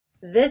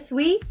This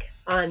week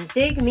on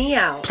Dig Me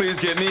Out. Please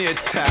get me a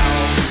towel,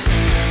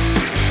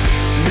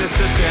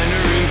 Mr.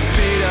 Tender in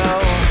Speedo.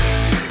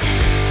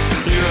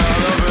 You're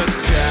all over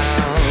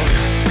town.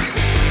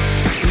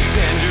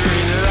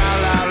 Tangerine, la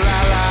la la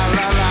la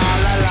la la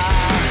la la.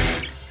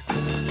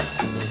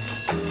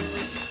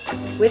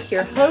 With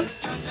your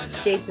hosts,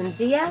 Jason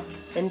Ziak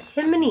and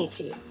Tim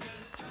Minichi.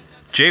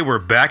 Jay, we're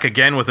back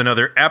again with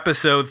another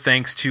episode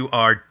thanks to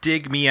our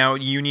Dig Me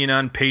Out Union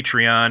on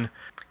Patreon.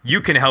 You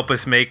can help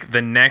us make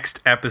the next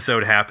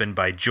episode happen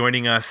by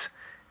joining us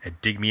at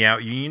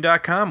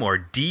digmeoutunion.com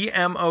or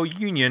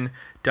dmounion.com.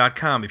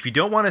 If you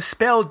don't want to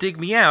spell Dig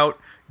Me Out,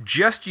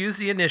 just use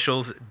the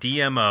initials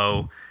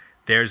DMO.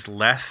 There's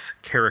less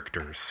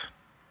characters.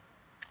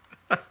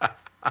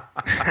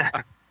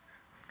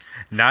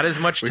 Not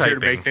as much typing. We're here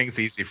to make things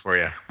easy for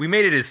you. We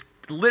made it as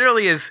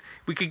literally as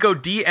we could go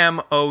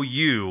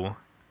DMOU,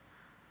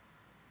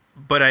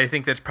 but I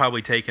think that's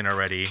probably taken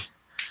already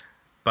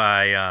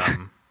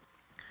by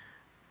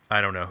I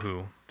don't know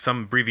who,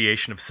 some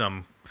abbreviation of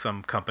some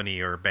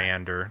company or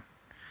band or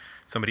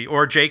somebody.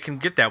 Or Jay can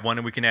get that one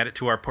and we can add it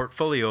to our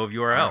portfolio of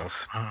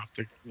URLs.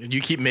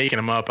 You keep making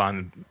them up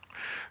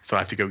so I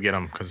have to go get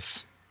them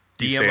because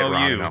you say it wrong.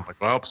 DMOU. And I'm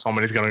like, well,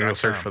 somebody's going to go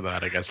search for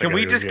that. I guess. Can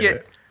we just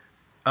get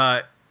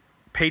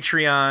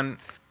Patreon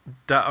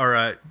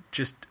or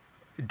just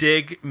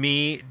dig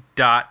me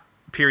dot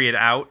period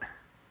out?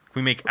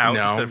 We make out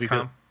instead of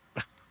com.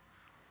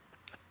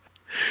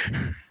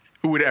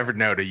 Who would ever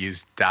know to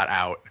use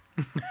 .out?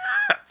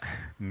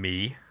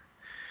 Me.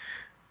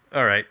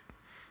 All right.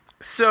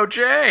 So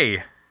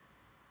Jay,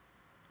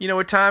 you know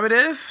what time it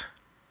is?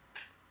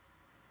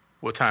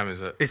 What time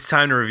is it? It's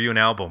time to review an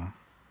album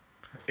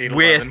 8/11?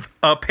 with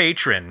a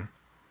patron.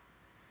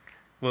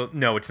 Well,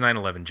 no, it's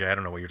 9/11, Jay. I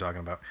don't know what you're talking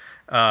about.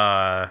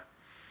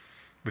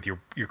 With your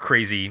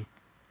crazy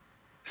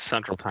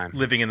Central Time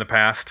living in the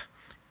past.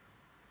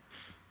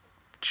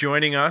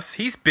 Joining us,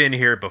 he's been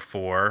here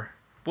before.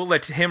 We'll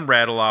let him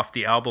rattle off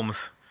the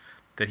albums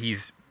that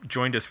he's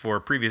joined us for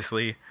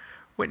previously.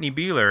 Whitney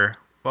Beeler,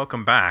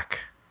 welcome back.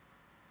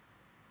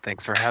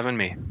 Thanks for having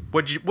me.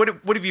 What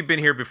have you been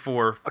here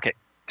before? Okay,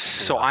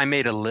 so I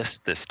made a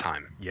list this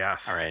time.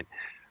 Yes. All right.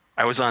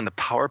 I was on the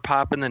Power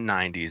Pop in the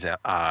 90s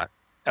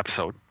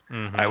episode.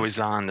 Mm-hmm. I was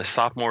on the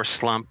Sophomore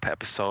Slump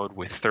episode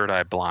with Third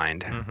Eye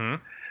Blind. Mm-hmm.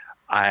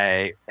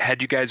 I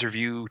had you guys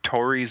review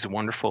Tori's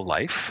Wonderful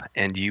Life,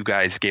 and you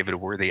guys gave it a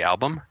worthy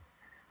album.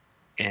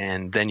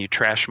 And then you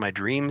trashed my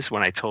dreams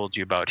when I told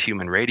you about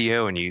Human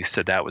Radio, and you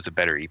said that was a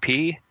better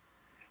EP.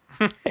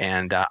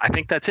 And I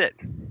think that's it.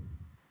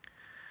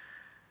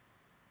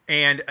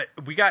 And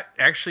we got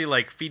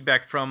actually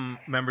feedback from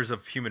members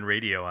of Human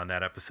Radio on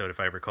that episode, if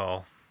I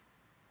recall.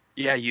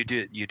 Yeah, you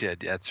did. You did.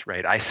 That's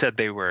right. I said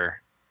they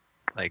were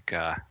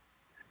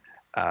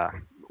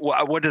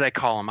what did I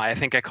call him? I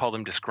think I called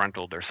him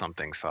disgruntled or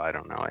something. So I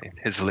don't know.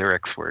 His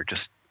lyrics were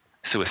just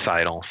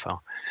suicidal. So.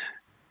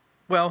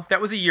 Well,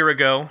 that was a year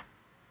ago.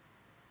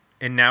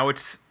 And now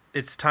it's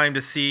time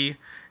to see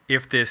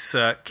if this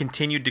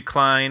continued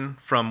decline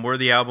from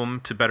worthy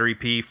album to better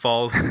EP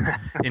falls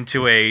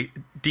into a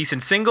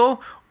decent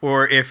single,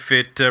 or if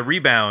it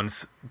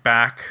rebounds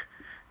back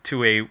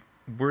to a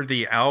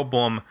worthy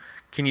album.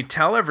 Can you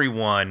tell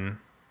everyone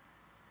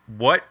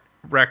what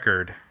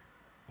record,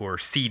 or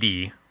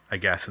CD, I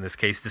guess in this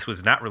case, this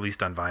was not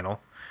released on vinyl,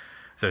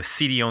 so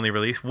CD only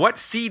release, what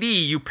CD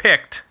you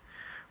picked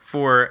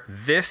for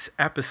this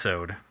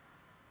episode?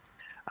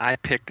 I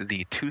picked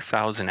the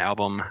 2000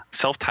 album,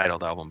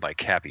 self-titled album by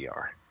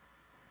Caviar.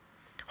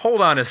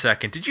 Hold on a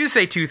second. Did you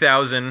say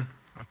 2000?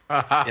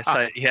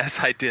 Yes,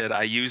 I did.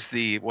 I used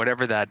the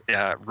whatever that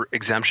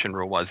exemption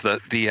rule was.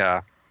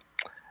 The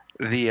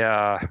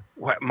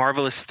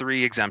Marvelous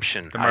 3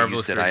 exemption. The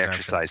Marvelous 3 I exemption.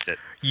 exercised it.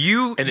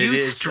 You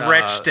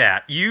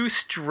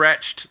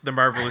stretched the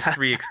Marvelous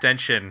 3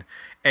 extension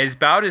as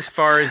about as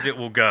far as it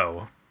will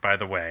go. By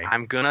the way,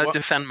 I'm gonna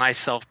defend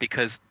myself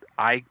because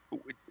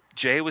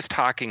Jay was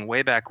talking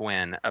way back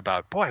when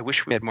about, boy, I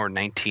wish we had more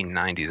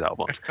 1990s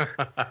albums,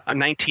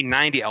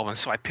 1990 albums.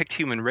 So I picked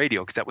Human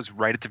Radio because that was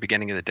right at the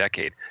beginning of the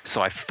decade.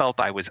 So I felt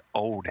I was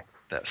owed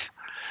this.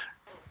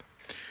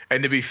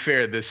 And to be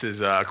fair, this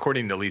is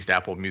according to at least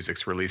Apple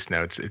Music's release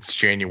notes. It's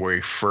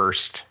January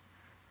 1st,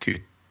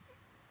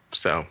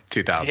 2000.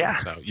 Yeah,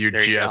 so you're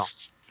there you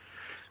just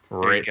go.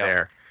 right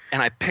there.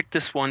 And I picked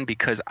this one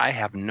because I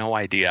have no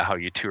idea how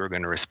you two are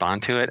going to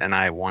respond to it, and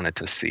I wanted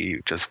to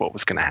see just what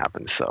was going to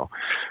happen. So,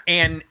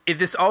 and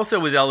this also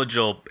was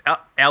eligible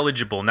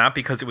not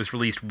because it was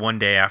released one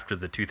day after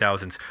the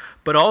 2000s,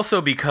 but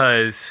also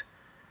because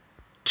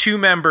two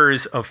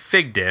members of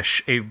Fig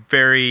Dish, a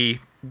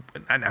very,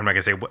 I'm not going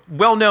to say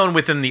well known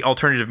within the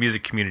alternative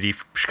music community,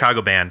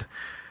 Chicago band,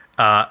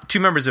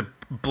 two members of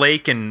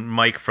Blake and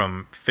Mike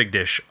from Fig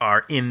Dish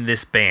are in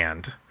this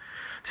band,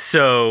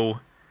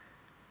 so.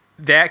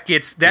 That's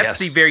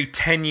the very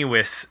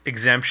tenuous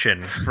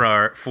exemption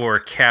for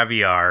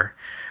Caviar.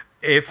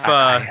 If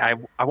I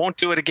won't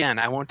do it again.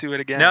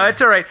 No,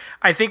 it's all right.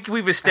 I think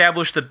we've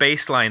established the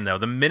baseline though.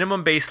 The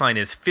minimum baseline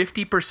is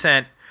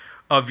 50%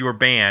 of your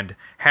band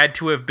had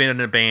to have been in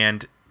a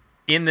band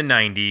in the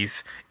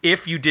 90s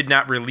if you did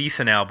not release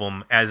an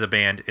album as a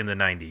band in the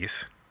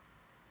 90s.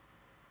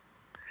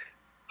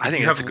 I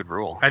think that's a good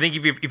rule. I think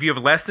if you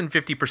have less than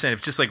 50%, if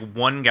it's just like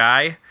one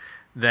guy,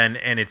 then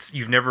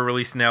you've never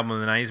released an album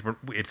in the 90s,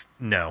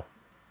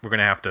 we're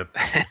gonna have to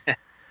you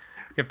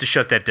have to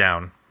shut that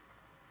down.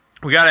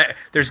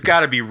 There's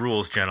got to be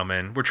rules,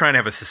 gentlemen. We're trying to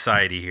have a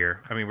society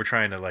here. I mean, we're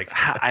trying to like.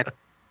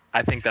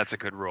 I think that's a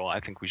good rule.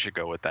 I think we should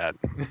go with that.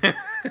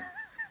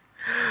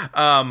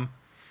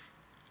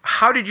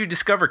 How did you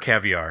discover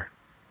Caviar?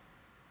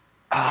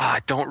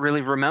 I don't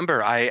really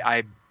remember.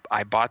 I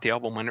bought the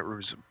album when it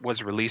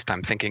was released.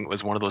 I'm thinking it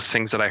was one of those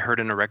things that I heard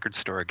in a record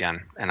store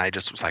again, and I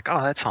just was like,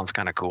 "Oh, that sounds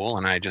kind of cool,"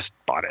 and I just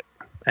bought it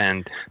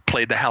and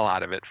played the hell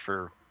out of it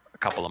for a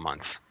couple of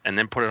months, and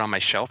then put it on my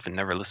shelf and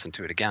never listened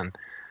to it again.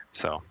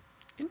 So,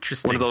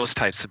 interesting. One of those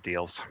types of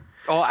deals.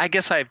 Oh, I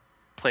guess I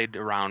played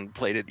it,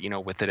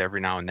 with it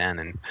every now and then,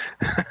 and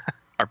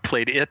or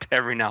played it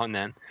every now and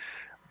then,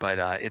 but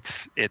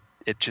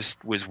it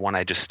just was one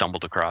I just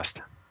stumbled across.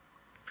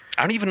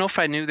 I don't even know if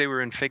I knew they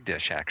were in Fig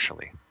Dish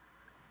actually.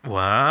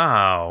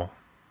 Wow.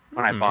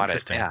 When I bought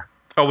it, yeah.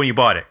 Oh, when you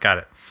bought it. Got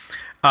it.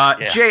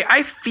 Yeah. Jay,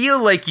 I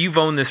feel like you've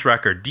owned this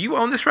record. Do you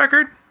own this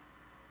record?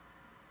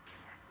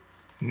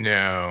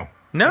 No.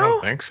 No? I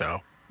don't think so.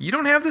 You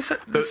don't have this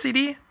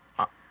CD?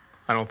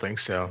 I don't think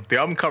so. The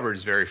album cover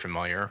is very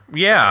familiar.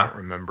 Yeah. I don't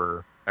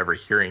remember ever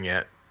hearing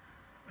it.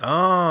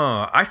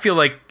 Oh, I feel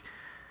like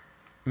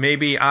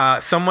maybe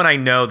someone I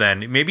know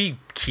then. Maybe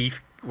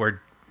Keith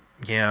or...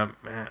 Yeah,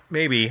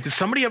 maybe. Did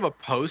somebody have a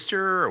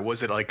poster, or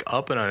was it like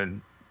up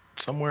in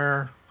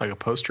somewhere, like a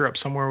poster up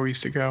somewhere we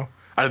used to go?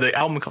 The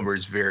album cover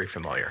is very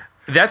familiar.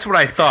 That's what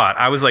I thought.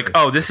 I was like,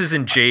 oh, this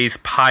isn't Jay's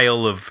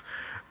pile of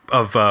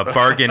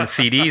bargain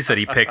CDs that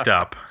he picked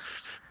up.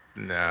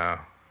 No.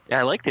 Yeah,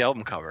 I like the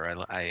album cover.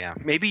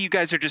 Maybe you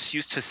guys are just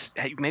used to.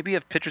 Maybe you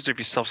have pictures of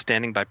yourself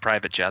standing by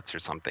private jets or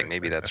something.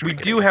 Maybe that's. We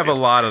do have a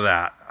lot of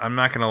that. I'm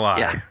not gonna lie.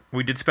 Yeah.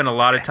 We did spend a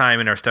lot of time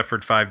in our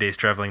Stepford 5 days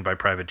traveling by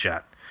private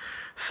jet.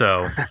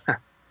 So,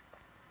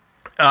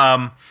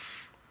 I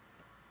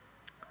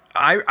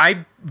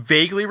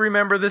vaguely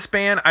remember this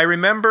band. I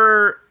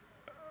remember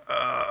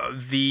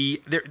the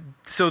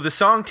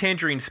song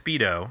Tangerine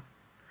Speedo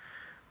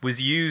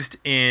was used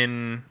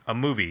in a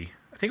movie.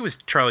 I think it was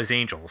Charlie's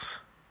Angels.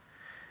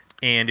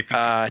 And if you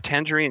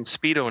Tangerine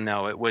Speedo,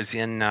 no, it was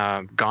in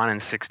Gone in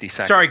 60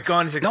 Seconds. Sorry,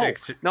 Gone in 60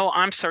 Seconds. No,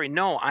 I'm sorry.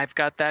 No, I've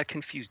got that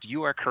confused.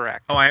 You are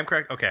correct. Oh, I am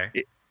correct? Okay.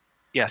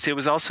 Yes, it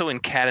was also in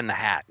Cat in the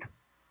Hat.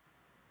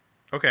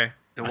 Okay.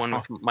 The one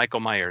with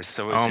Michael Myers.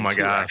 So it was in my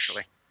two, gosh.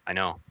 actually. I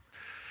know.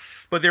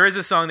 But there is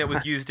a song that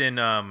was used in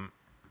Gone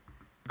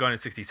in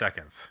 60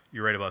 Seconds.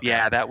 You're right about that.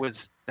 Yeah, that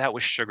was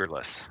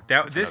Sugarless.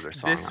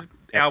 This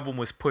album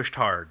was pushed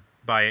hard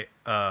by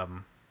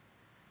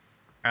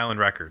Island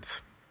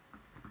Records.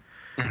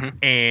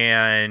 Mm-hmm.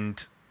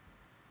 And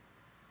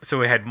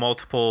so it had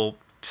multiple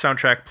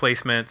soundtrack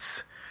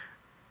placements.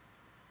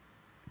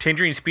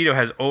 Tangerine Speedo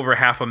has over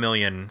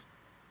 500,000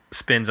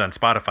 spins on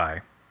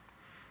Spotify,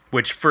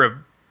 which for a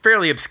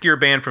fairly obscure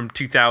band from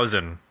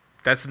 2000,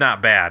 that's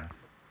not bad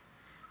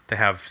to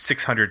have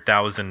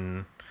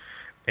 600,000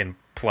 and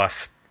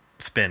plus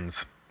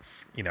spins.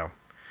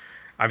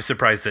 I'm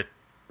surprised that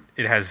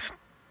it has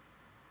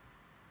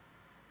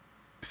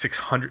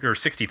 600 or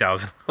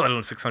 60,000, let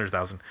alone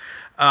 600,000.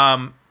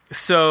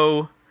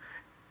 So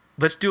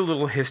let's do a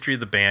little history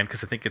of the band,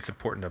 because I think it's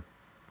important to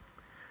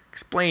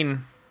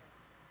explain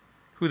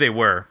who they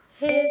were.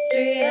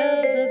 History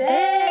of the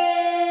band.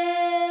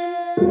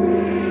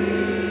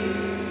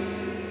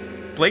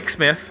 Blake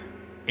Smith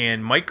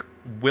and Mike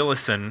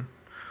Willison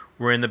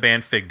were in the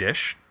band Fig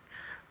Dish.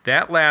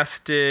 That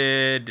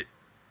lasted,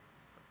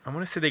 I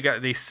want to say they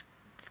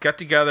got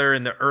together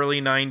in the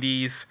early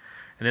 90s,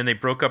 and then they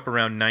broke up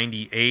around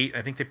 98.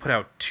 I think they put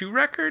out 2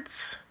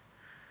 records.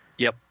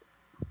 Yep.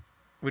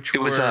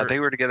 They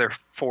were together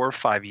 4 or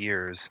 5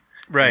 years.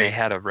 Right. And they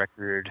had a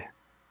record.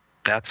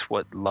 That's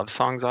What Love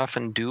Songs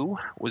Often Do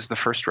was the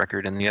first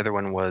record, and the other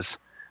one was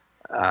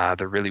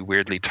the really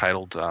weirdly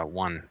titled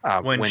one.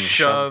 When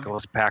Shove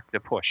Goes Back to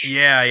Push.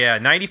 Yeah.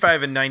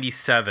 95 and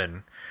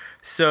 97.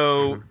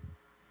 So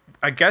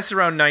I guess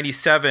around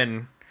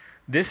 97,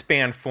 this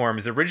band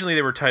forms. Originally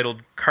they were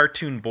titled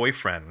Cartoon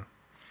Boyfriend.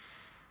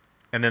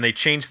 And then they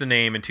changed the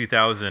name in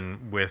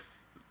 2000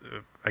 with,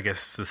 I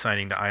guess, the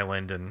signing to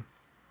Island. And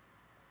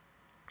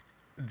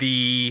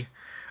the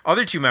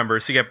other 2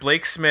 members, so you got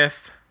Blake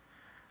Smith,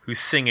 who's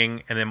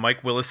singing, and then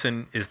Mike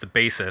Willison is the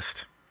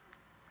bassist.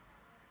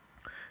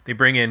 They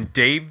bring in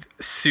Dave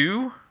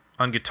Sue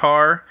on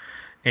guitar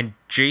and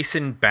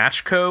Jason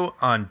Batchko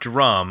on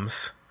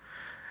drums,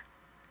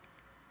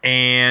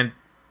 and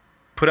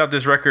put out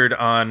this record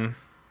on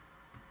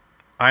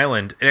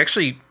Island. It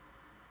actually,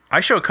 I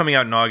show it coming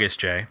out in August,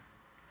 Jay.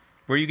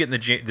 Where are you getting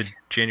the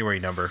January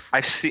number?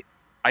 I've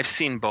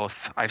seen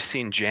both. I've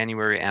seen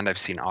January and I've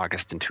seen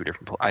August in 2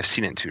 different. I've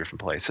seen it in 2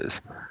 different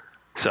places.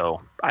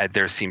 So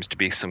there seems to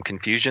be some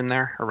confusion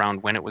there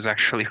around when it was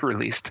actually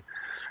released.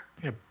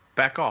 Yeah,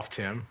 back off,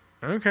 Tim.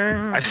 Okay.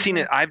 I've seen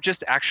it. I've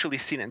just actually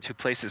seen it in two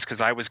places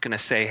because I was going to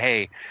say,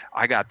 hey,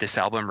 I got this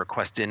album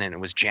request in and it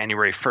was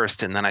January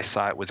 1st. And then I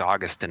saw it was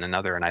August in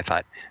another. And I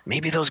thought,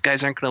 maybe those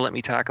guys aren't going to let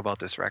me talk about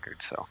this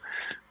record. So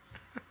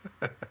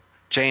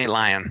Jay ain't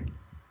lying.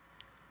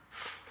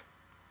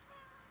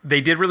 They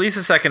did release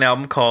a second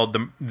album called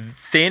The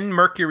Thin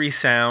Mercury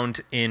Sound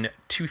in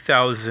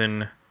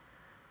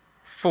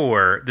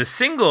 2004. The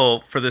single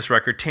for this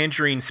record,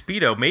 Tangerine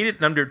Speedo, made it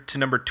to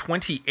number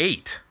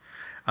 28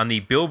 on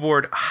the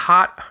Billboard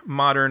Hot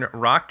Modern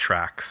Rock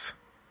Tracks.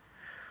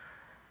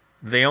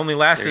 They only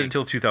lasted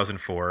until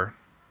 2004,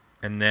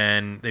 and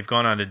then they've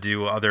gone on to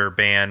do other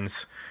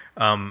bands.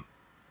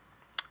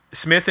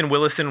 Smith and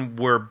Willison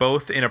were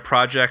both in a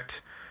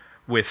project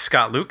with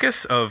Scott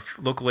Lucas of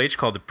Local H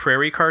called the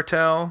Prairie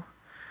Cartel,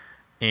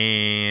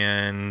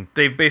 and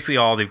they've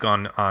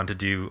gone on to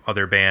do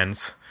other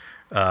bands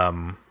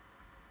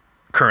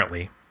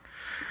currently.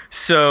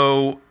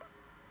 So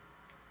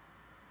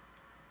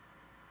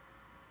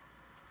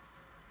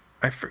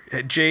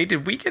Jay,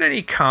 did we get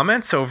any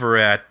comments over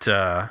at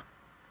Patreon?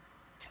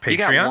 You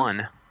got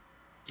one.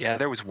 Yeah,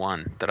 there was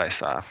one that I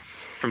saw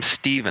from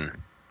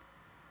Steven.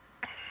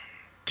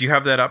 Do you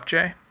have that up,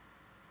 Jay?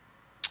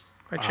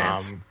 By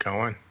chance?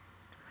 Going.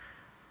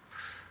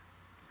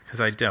 Because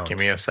I don't. Give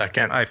me a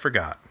second. I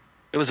forgot.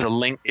 It was a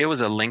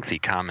lengthy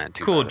comment.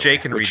 Too, cool. Jay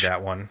can read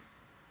that one.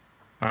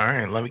 All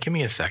right. Give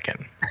me a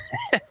second.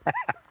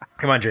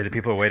 Come on, Jay. The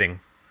people are waiting.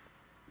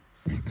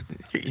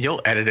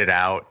 You'll edit it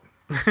out.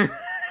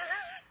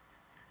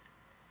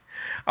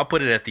 I'll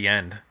put it at the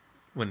end.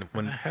 When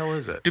What the hell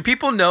is it? Do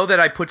people know that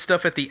I put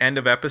stuff at the end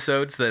of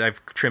episodes that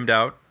I've trimmed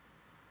out?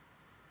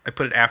 I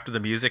put it after the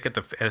music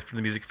after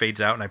the music fades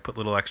out, and I put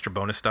little extra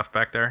bonus stuff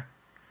back there.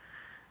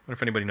 I wonder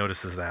if anybody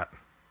notices that.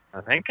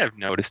 I think I've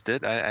noticed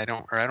it. I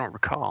don't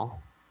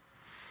recall.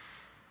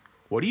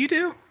 What do you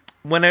do?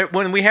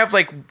 When we have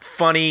like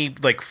funny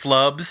like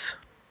flubs,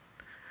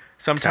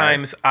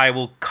 sometimes I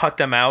will cut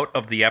them out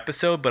of the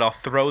episode, but I'll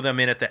throw them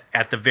in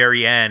at the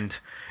very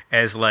end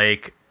as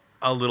like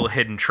a little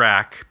hidden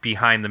track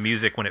behind the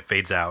music when it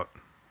fades out.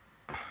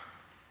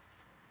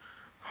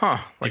 Huh,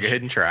 like a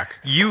hidden track.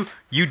 You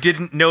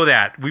didn't know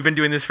that. We've been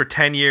doing this for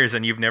 10 years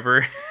and you've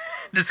never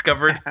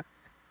discovered.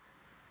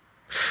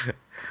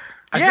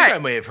 I think I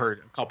may have heard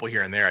a couple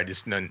here and there. I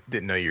just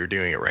didn't know you were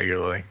doing it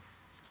regularly.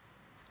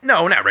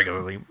 No, not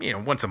regularly.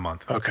 Once a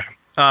month. Okay.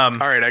 All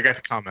right, I got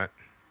the comment.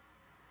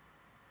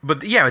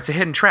 But yeah, it's a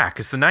hidden track.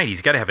 It's the 90s.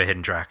 You got to have a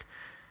hidden track.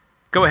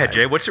 Go ahead,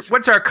 Jay.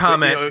 What's our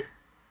comment?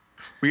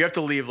 We have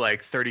to leave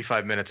like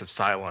 35 minutes of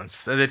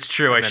silence. That's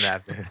true. And then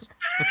have to...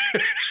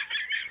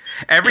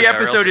 Every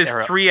episode is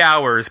 3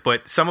 hours,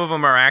 but some of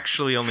them are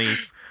actually only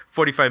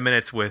 45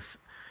 minutes with...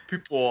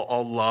 People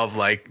all love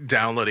like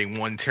downloading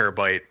 1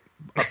 terabyte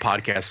of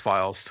podcast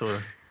files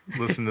to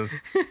listen to...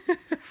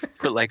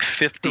 Put like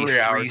 53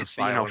 hours of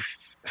silence.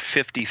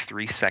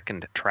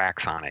 53-second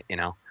tracks on it,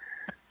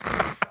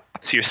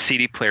 So your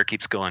CD player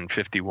keeps going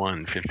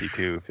 51,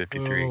 52,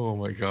 53. Oh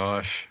my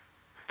gosh.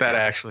 That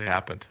actually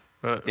happened.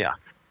 Yeah.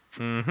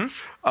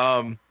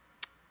 Mm-hmm.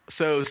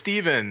 So,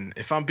 Steven,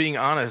 if I'm being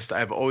honest,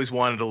 I've always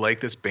wanted to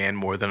like this band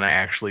more than I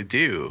actually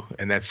do.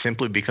 And that's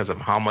simply because of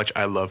how much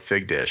I love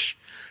Fig Dish.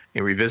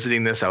 In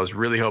revisiting this, I was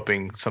really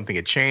hoping something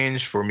had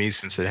changed for me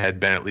since it had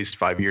been at least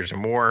 5 years or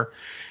more.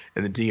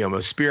 In the Diomo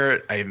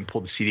spirit, I even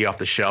pulled the CD off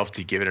the shelf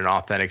to give it an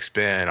authentic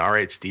spin. All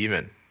right,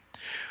 Steven.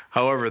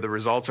 However, the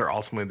results are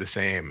ultimately the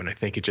same, and I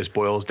think it just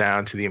boils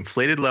down to the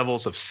inflated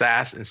levels of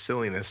sass and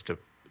silliness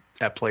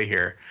at play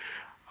here.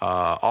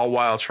 All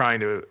while trying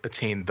to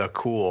attain the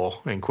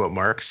cool, in quote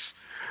marks.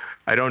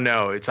 I don't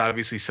know. It's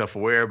obviously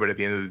self-aware, but at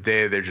the end of the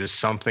day, there's just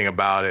something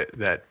about it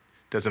that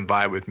doesn't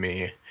vibe with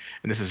me.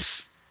 And this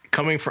is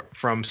coming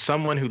from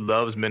someone who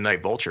loves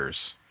Midnight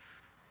Vultures.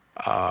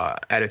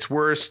 At its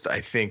worst, I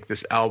think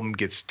this album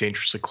gets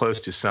dangerously close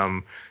to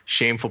some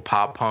shameful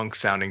pop punk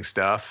sounding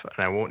stuff.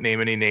 And I won't name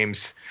any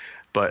names,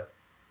 but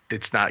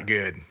it's not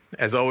good.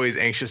 As always,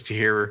 anxious to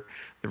hear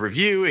the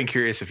review and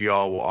curious if you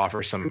all will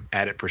offer some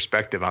added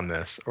perspective on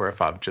this or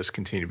if I'll just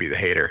continue to be the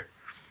hater.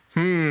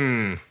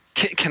 Can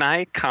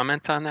I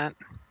comment on that?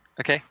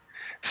 Okay.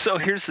 So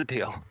here's the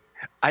deal.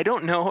 I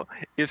don't know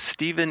if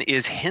Steven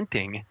is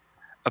hinting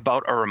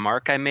about a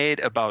remark I made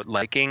about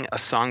liking a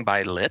song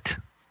by Lit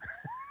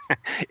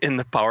in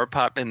the Power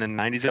Pop in the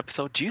 90s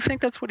episode. Do you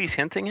think that's what he's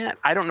hinting at?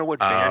 I don't know what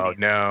band. Oh,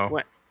 no.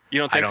 What? You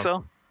don't think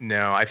so?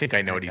 No, I think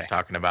I know what he's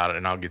talking about,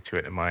 and I'll get to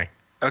it in my...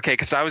 Okay,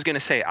 because I was going to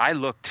say, I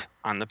looked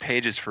on the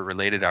pages for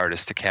related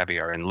artists to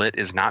Caviar, and Lit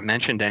is not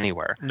mentioned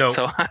anywhere. No.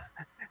 So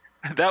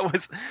that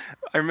was...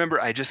 I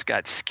remember I just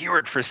got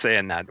skewered for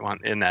saying that one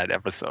in that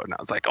episode, and I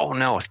was like, oh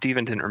no,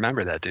 Steven didn't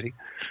remember that, did he?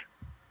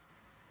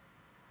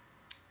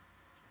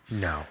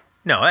 No,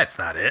 that's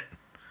not it.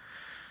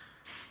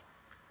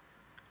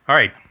 All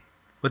right,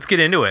 let's get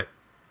into it.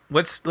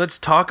 Let's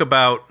talk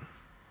about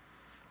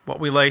what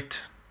we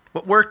liked,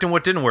 what worked and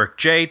what didn't work.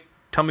 Jay,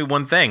 tell me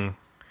one thing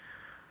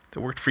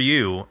that worked for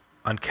you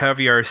on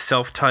Caviar's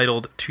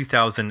self-titled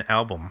 2000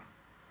 album.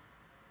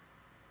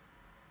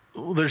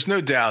 Well, there's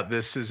no doubt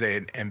this is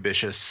an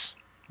ambitious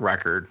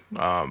record.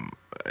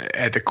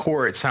 At the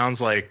core, it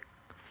sounds like,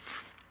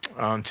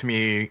 to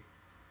me,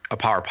 a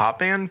power pop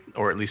band,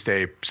 or at least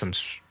some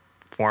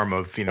form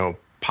of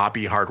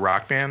poppy hard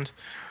rock band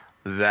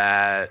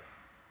that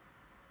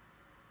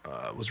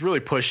was really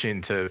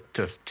pushing to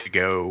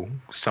go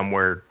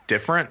somewhere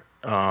different.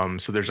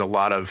 So there's a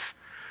lot of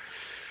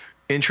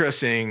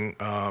interesting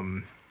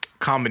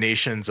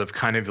combinations of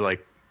kind of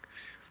like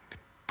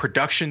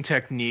production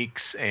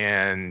techniques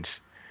and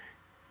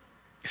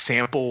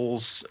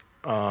samples,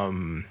 a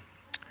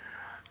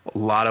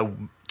lot of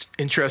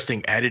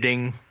interesting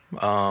editing,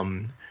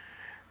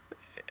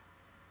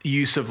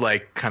 use of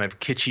like kind of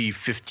kitschy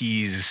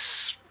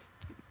 50s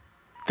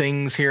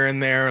things here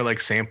and there, like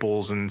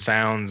samples and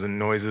sounds and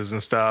noises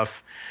and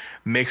stuff,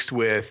 mixed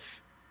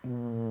with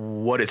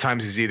what at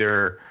times is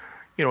either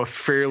a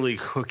fairly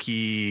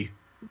hooky,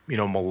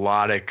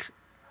 melodic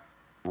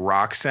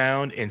rock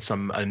sound and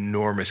some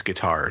enormous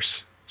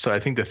guitars. So I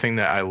think the thing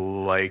that I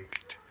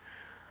liked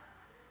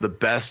the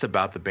best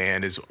about the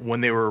band is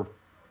when they were,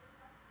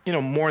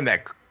 more in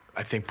that,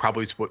 I think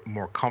probably is what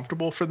more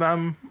comfortable for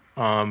them,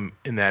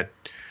 in that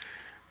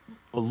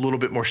a little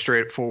bit more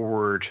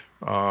straightforward,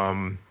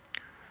 a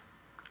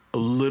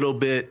little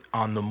bit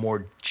on the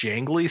more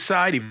jangly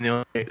side, even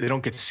though they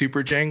don't get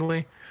super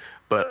jangly,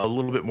 but a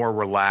little bit more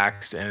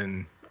relaxed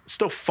and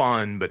still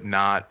fun, but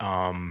not,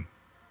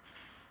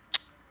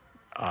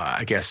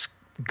 I guess,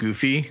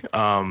 goofy.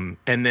 And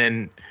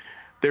then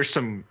there's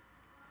some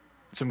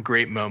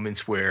great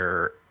moments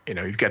where,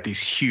 you've got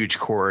these huge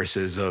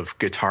choruses of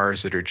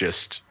guitars that are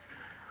just,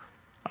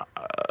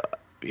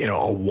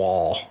 a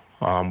wall,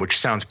 which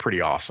sounds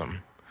pretty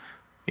awesome.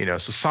 So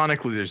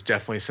sonically, there's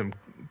definitely some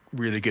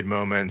really good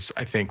moments.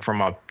 I think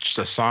from just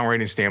a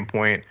songwriting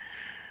standpoint,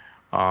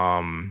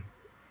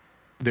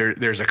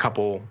 there's a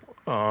couple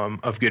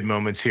of good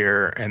moments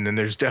here, and then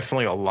there's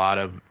definitely a lot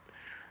of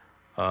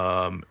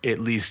at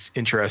least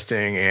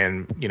interesting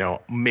and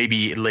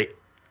maybe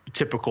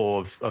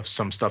typical of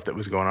some stuff that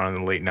was going on in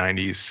the late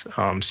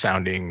 90s,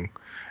 sounding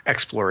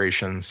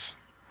explorations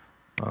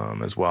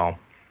as well.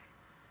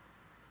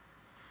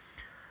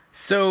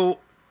 So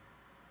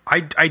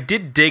I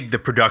did dig the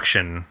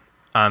production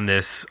on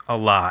this a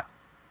lot.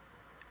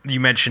 You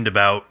mentioned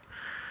about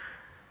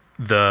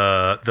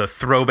the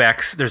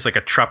throwbacks. There's like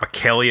a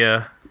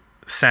Tropicalia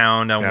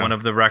sound on one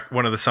of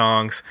the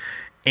songs,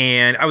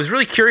 and I was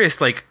really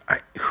curious, like,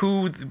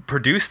 who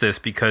produced this,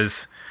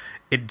 because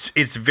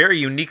it's very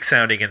unique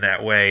sounding in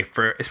that way,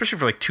 especially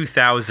for like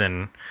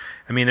 2000.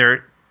 I mean,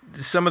 there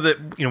some of the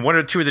one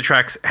or two of the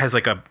tracks has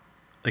like a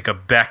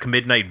Beck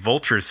Midnight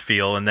Vultures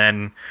feel, and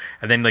then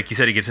like you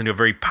said, it gets into a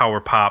very power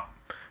pop,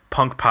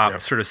 punk pop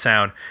sort of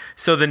sound.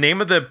 So the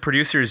name of the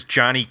producer is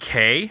Johnny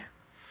K,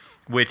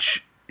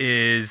 which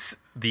is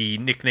the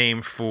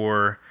nickname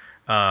for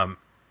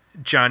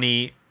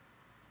Johnny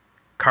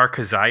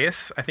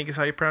Karkazayas, I think is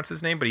how you pronounce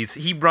his name. But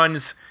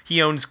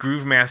he owns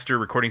Groove Master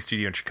Recording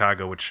Studio in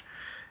Chicago, which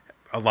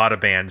a lot of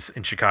bands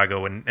in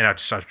Chicago, and not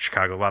just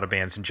Chicago, a lot of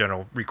bands in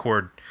general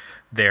record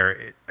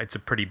there. It's a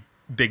pretty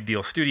big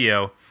deal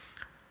studio.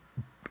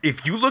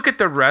 If you look at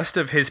the rest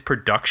of his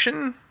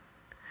production,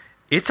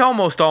 it's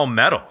almost all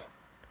metal.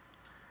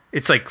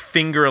 It's like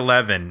Finger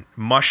 11,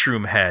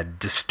 Mushroom Head,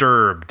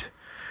 Disturbed,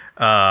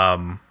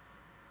 3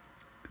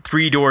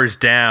 Doors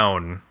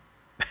Down.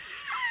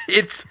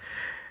 It's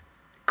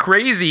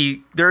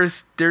crazy.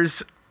 There's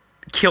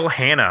Kill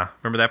Hannah.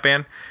 Remember that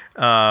band?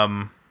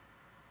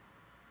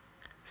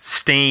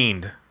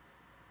 Stained.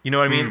 You know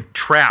what I mean?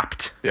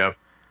 Trapped. Yep.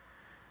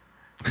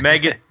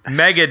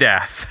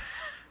 Megadeth.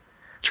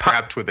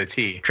 Trapped with a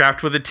T.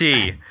 Trapped with a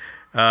T.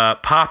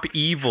 Pop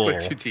Evil.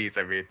 With 2 T's,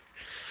 I mean.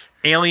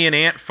 Alien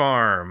Ant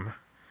Farm.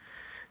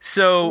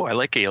 So I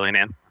like Alien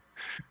Ant.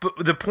 But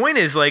the point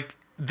is, like,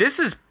 this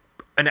is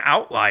an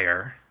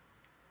outlier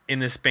in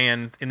this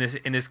band, in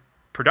this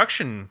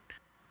production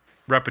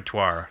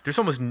repertoire. There's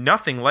almost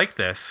nothing like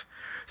this.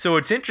 So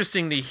it's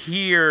interesting to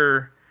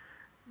hear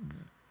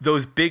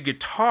those big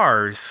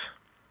guitars,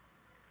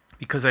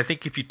 because I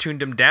think if you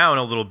tuned them down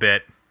a little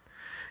bit,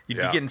 you'd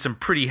be getting some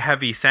pretty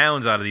heavy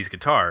sounds out of these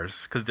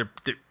guitars, because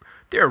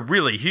they're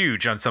really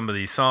huge on some of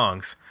these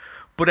songs.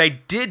 But I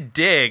did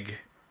dig,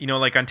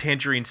 like on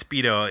Tangerine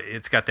Speedo,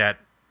 it's got that,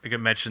 like I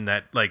mentioned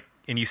that, like,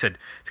 and you said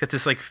it's got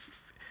this like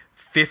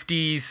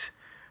 50s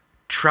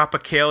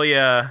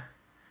Tropicalia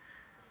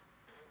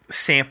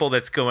sample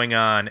that's going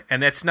on,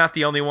 and that's not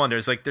the only one.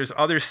 There's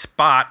other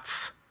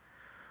spots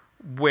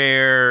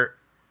where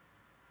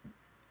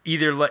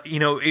either, you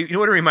know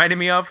what it reminded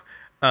me of,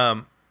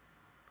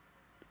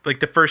 like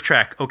the first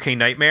track, Okay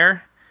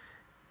Nightmare.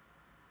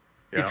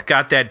 Yeah. It's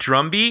got that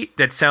drum beat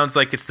that sounds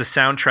like it's the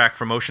soundtrack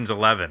from Ocean's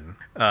 11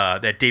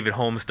 that David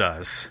Holmes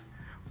does,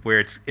 where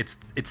it's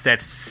that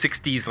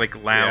 60s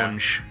like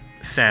lounge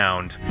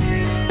sound.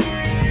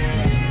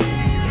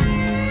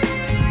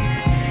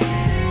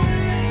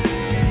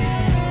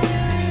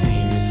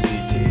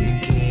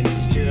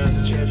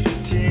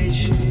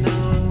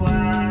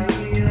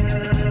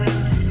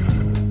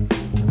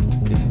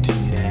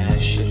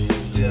 International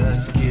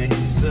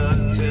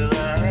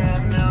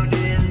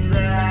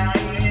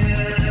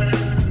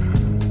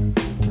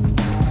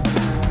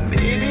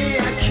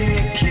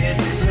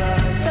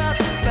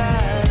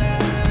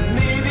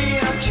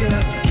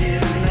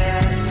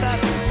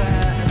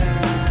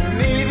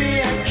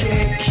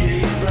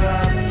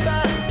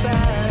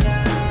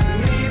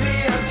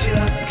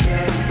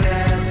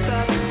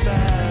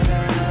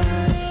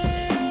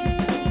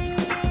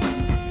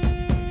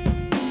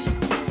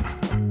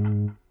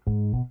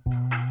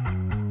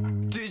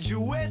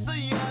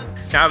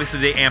obviously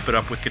they amp it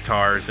up with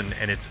guitars and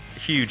it's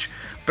huge.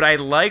 But I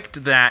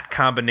liked that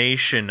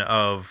combination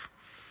of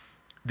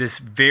this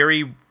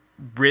very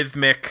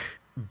rhythmic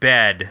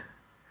bed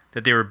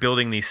that they were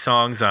building these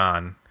songs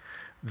on,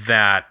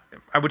 that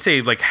I would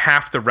say like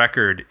half the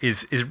record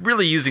is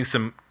really using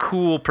some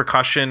cool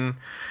percussion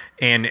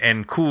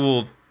and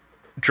cool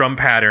drum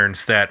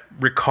patterns that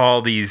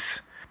recall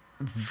these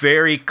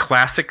very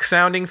classic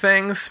sounding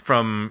things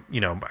from,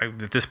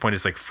 at this point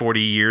it's like 40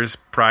 years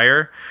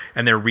prior,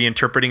 and they're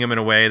reinterpreting them in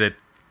a way that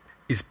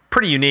is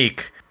pretty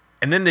unique.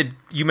 And then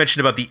you mentioned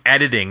about the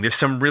editing. There's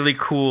some really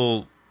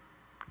cool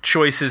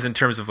choices in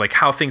terms of like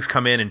how things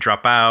come in and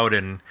drop out,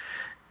 and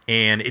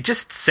it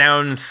just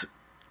sounds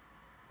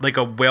like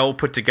a well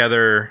put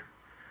together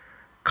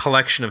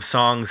collection of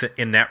songs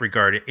in that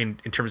regard, in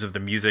terms of the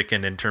music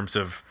and in terms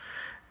of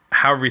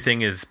how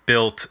everything is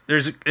built.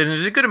 There's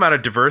a good amount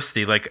of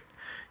diversity. Like,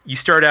 you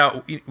start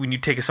out when you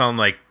take a song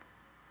like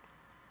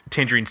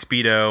Tangerine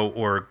Speedo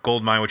or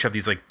Goldmine, which have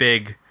these like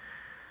big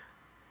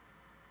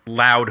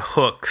loud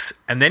hooks,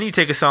 and then you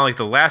take a song like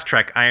the last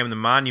track, I Am the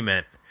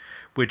Monument,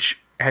 which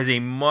has a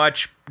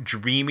much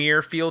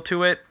dreamier feel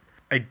to it.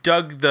 I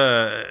dug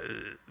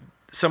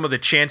some of the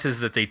chances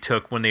that they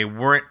took when they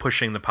weren't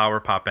pushing the power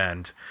pop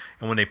end,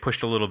 and when they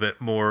pushed a little bit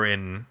more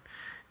in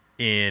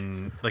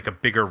like a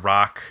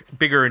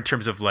bigger in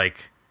terms of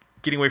like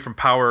getting away from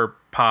power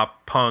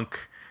pop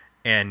punk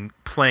and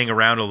playing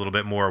around a little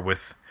bit more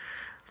with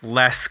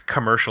less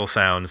commercial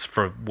sounds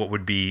for what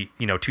would be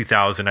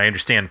 2000. I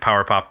understand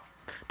power pop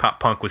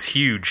punk was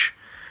huge,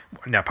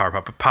 not power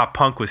pop, but pop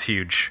punk was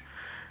huge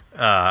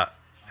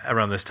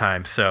around this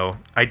time. So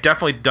I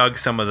definitely dug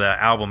some of the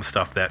album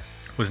stuff that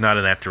was not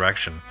in that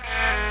direction.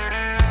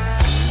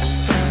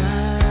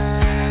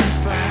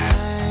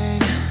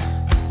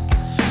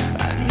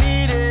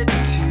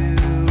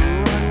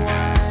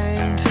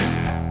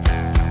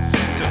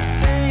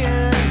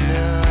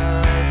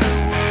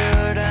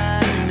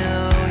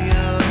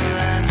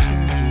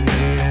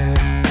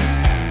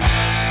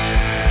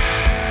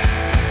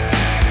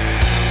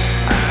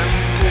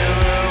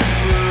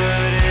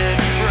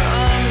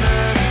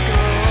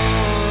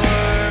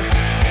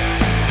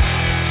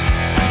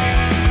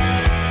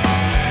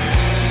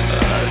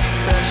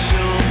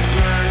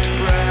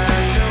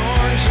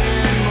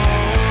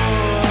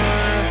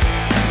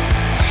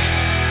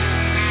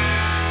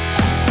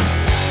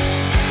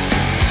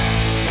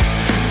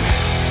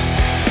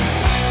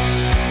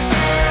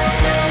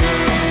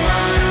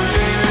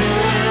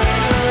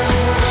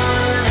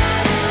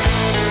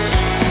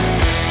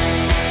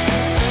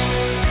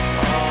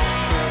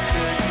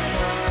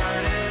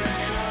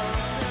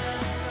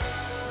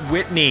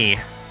 Whitney,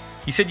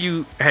 you said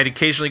you had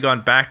occasionally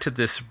gone back to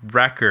this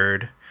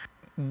record.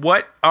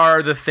 What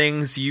are the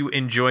things you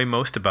enjoy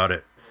most about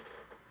it?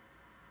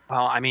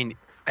 Well, I mean,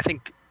 I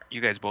think you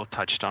guys both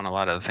touched on a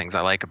lot of the things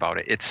I like about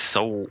it. It's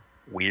so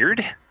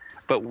weird,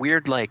 but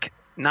weird, like,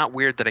 not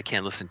weird that I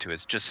can't listen to.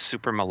 It's just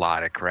super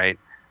melodic, right?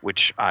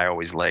 Which I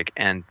always like.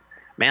 And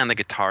man, the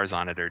guitars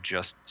on it are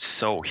just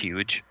so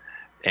huge.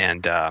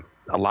 And a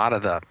lot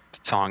of the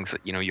songs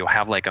that, you'll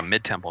have like a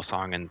mid-tempo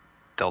song, and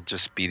there'll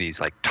just be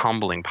these like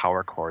tumbling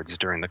power chords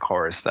during the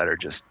chorus that are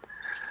just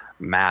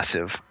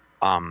massive.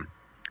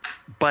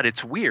 But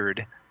it's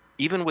weird,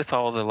 even with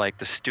all the like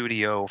the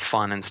studio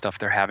fun and stuff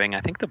they're having. I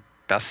think the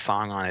best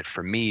song on it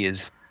for me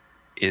is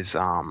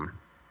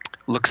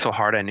Look So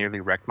Hard I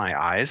Nearly Wrecked My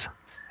Eyes.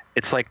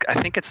 It's like, I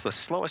think it's the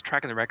slowest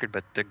track in the record,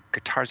 but the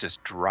guitars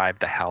just drive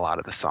the hell out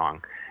of the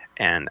song.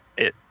 And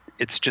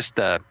it's just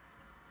I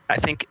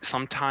think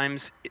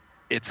sometimes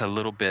it's a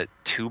little bit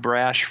too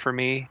brash for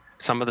me,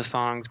 some of the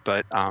songs,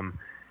 but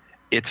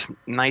it's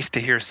nice to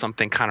hear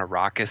something kind of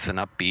raucous and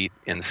upbeat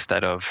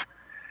instead of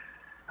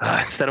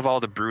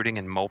all the brooding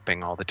and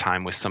moping all the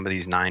time with some of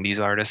these 90s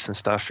artists and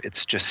stuff.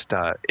 It's just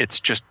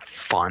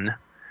fun.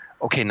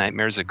 Okay,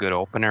 Nightmare's a good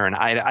opener, and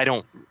I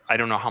don't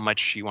know how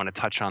much you want to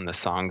touch on the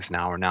songs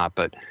now or not,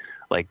 but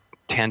like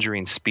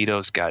Tangerine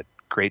Speedo's got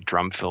great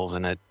drum fills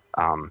in it.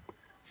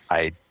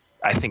 I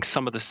think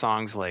some of the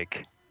songs,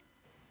 like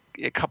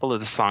a couple of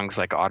the songs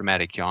like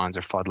Automatic Yawns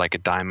or Flood Like a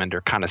Diamond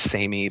are kind of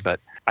samey, but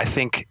I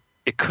think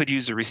it could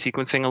use a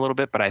resequencing a little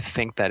bit, but I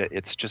think that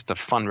it's just a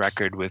fun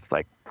record with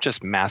like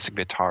just massive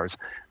guitars.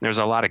 And there's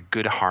a lot of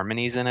good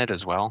harmonies in it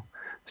as well.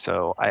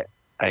 So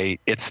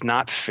it's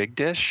not Fig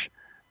Dish,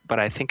 but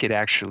I think it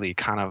actually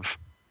kind of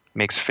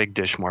makes Fig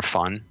Dish more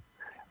fun.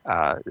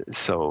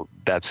 So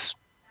that's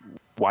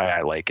why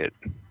I like it.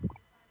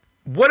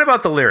 What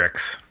about the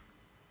lyrics?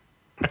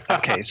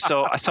 Okay,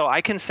 so I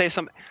can say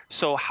something.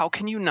 So how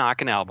can you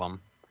knock an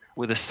album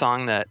with a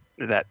song that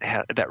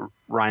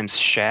rhymes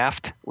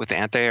shaft with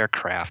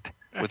anti-aircraft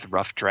with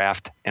rough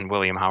draft and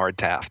William Howard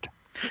Taft?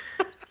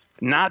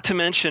 Not to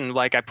mention,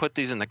 like, I put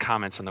these in the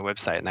comments on the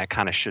website, and I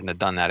kind of shouldn't have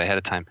done that ahead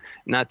of time.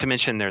 Not to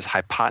mention there's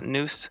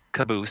hypotenuse,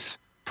 caboose,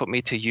 put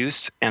me to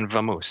use, and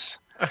vamoose.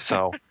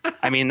 So,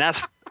 I mean,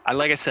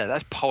 like I said,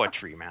 that's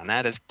poetry, man.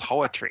 That is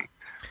poetry.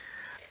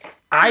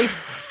 I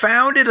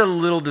found it a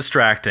little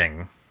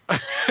distracting.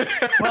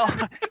 Well,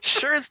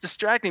 sure, it's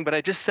distracting, but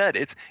I just said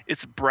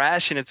it's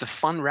brash and it's a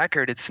fun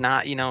record. It's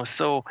not,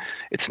 so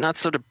it's not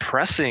so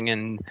depressing,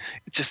 and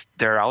it's just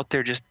they're out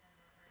there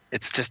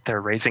it's just they're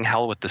raising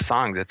hell with the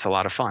songs. It's a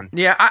lot of fun.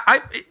 Yeah,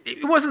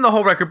 it wasn't the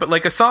whole record, but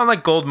like a song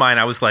like Goldmine,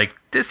 I was like,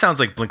 this sounds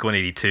like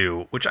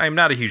Blink-182, which I'm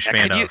not a huge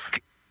fan of.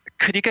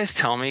 Could you guys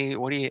tell me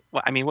what do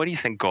you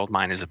think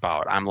Goldmine is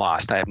about? I'm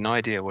lost. I have no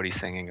idea what he's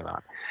singing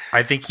about.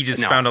 I think he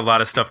just found a lot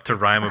of stuff to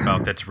rhyme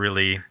about that's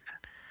really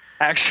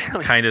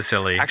actually kind of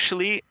silly.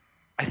 Actually,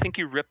 I think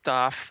you ripped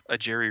off a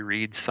Jerry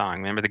Reed song.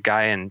 Remember the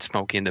guy in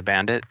Smokey and the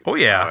Bandit? Oh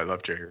yeah, I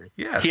love Jerry Reed.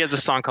 Yes, he has a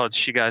song called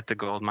 "She Got the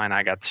Gold Mine,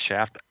 I Got the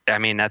Shaft." I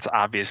mean, that's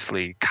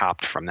obviously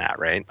copped from that,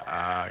 right?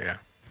 Yeah.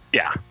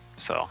 Yeah.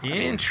 So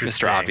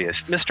interesting,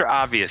 Mr.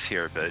 Obvious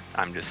here, but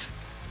I'm just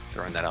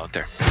throwing that out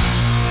there.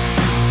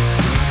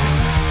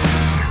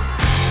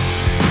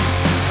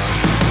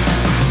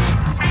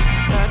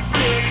 I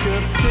take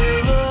a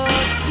pill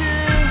or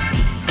two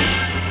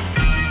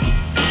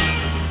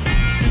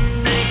to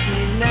make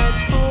me nice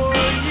for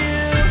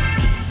you.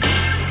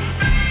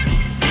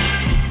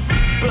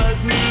 Buzz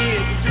me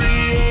at 3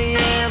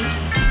 a.m.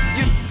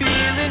 You're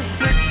feeling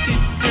pretty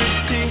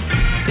dirty.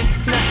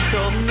 It's not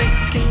called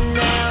making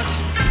out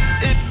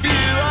if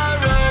you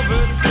are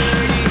over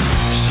 30.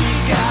 She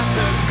got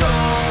the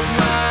gold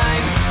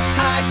mine,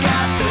 I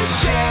got the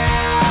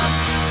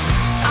shaft.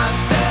 I'm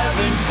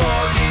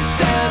 747.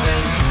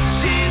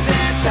 She's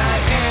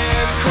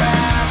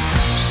anti-aircraft.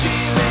 She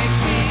makes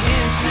me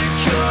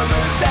insecure,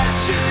 but that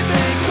should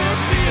make her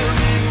feel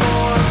me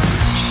more.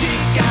 She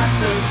got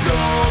the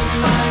gold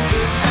mine,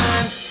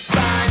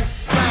 but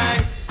I'm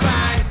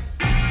fine.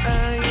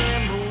 I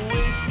am a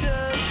waste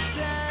of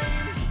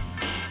time.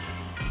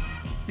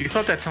 You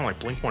thought that sounded like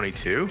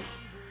Blink-182?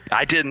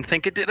 I didn't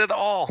think it did at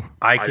all.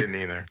 I didn't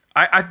either.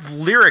 I've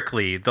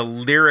lyrically, the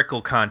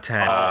lyrical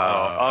content.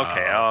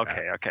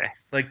 Okay.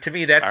 Like to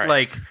me, that's All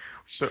right. like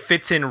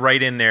fits in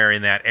right in there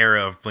in that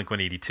era of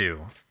Blink-182.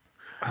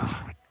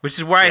 Which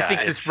is why I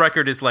think this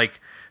record is like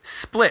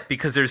split,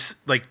 because there's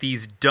like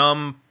these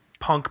dumb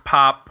punk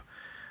pop,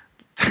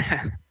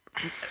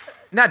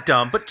 not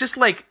dumb, but just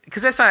like,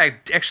 because that's not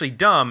actually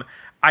dumb.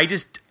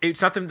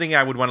 It's not something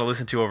I would want to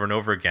listen to over and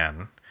over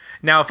again.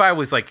 Now, if I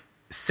was like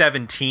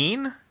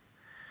 17,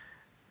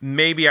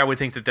 maybe I would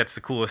think that that's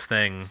the coolest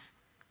thing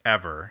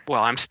ever.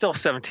 Well, I'm still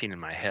 17 in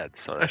my head,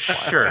 so that's why.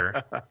 Sure.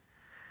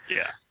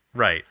 Yeah.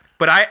 Right.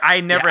 But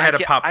I never had a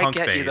pop I punk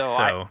get you, phase, though.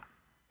 so.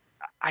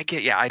 I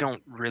get, I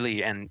don't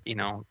really, and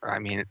I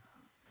mean,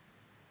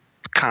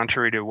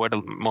 contrary to what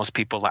most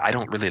people like, I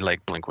don't really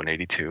like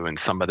Blink-182 and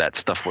some of that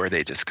stuff where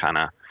they just kind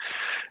of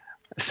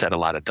said a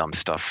lot of dumb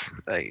stuff.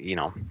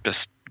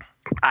 Just,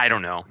 I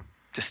don't know,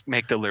 just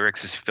make the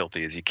lyrics as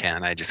filthy as you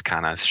can. I just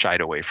kind of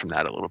shied away from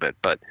that a little bit.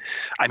 But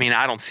I mean,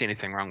 I don't see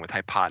anything wrong with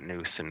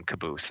hypotenuse and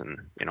caboose and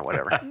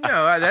whatever.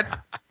 No,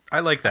 I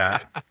like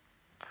that.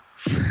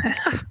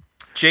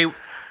 Jay,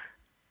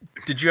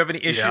 did you have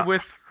any issue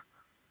with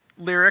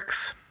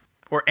lyrics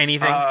or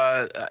anything?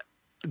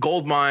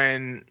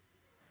 Goldmine,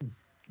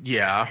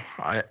 yeah,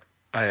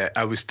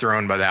 I was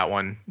thrown by that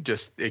one.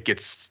 Just it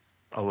gets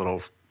a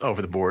little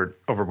overboard,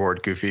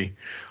 goofy,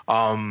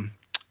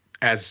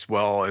 as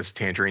well as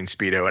Tangerine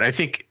Speedo, and I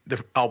think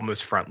the album is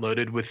front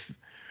loaded with,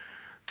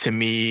 to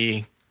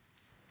me,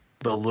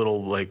 the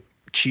little like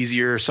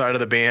cheesier side of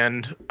the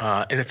band,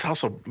 and it's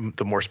also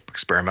the more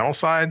experimental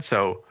side.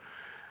 So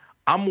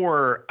I'm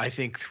more, I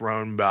think,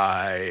 thrown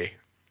by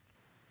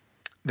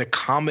the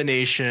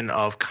combination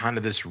of kind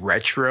of this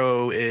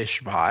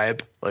retro-ish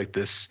vibe, like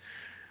this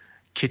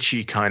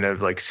kitschy kind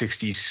of like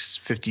 60s,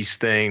 50s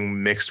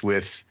thing mixed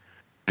with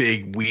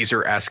big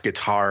Weezer-esque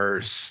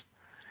guitars.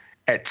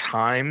 At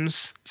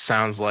times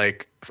sounds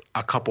like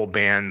a couple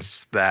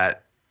bands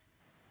that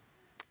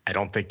I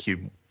don't think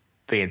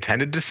they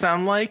intended to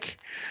sound like.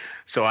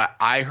 So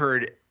I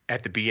heard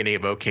at the beginning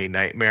of OK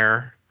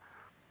Nightmare,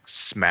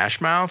 Smash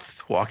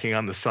Mouth, Walking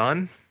on the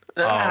Sun.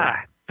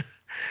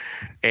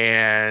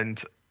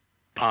 And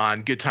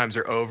on Good Times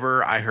Are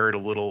Over, I heard a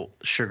little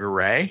Sugar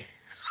Ray.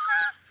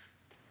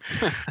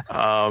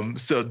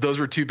 So those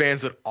were two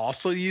bands that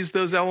also used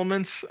those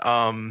elements.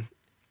 And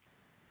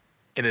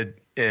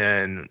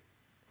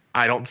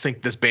I don't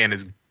think this band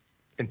is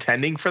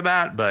intending for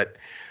that, but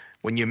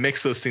when you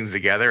mix those things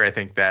together, I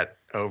think that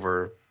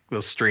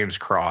those streams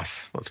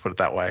cross. Let's put it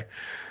that way.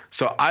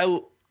 So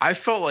I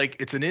felt like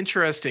it's an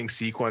interesting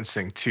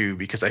sequencing too,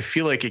 because I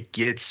feel like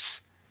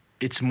it's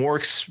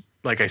more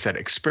like I said,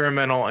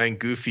 experimental and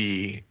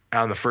goofy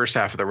on the first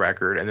half of the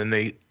record, and then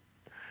they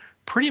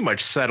pretty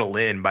much settle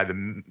in by the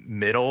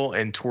middle,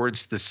 and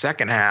towards the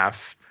second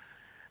half,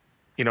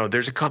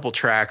 there's a couple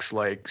tracks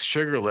like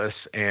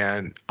Sugarless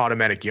and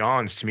Automatic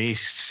Yawns to me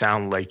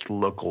sound like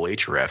local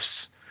H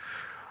riffs,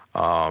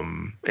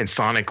 and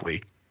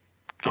sonically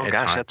at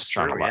times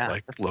sound a lot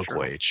like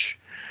local H.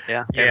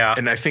 Yeah.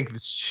 And I think the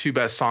two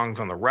best songs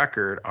on the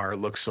record are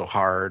Look So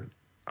Hard,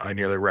 I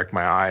Nearly Wrecked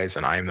My Eyes,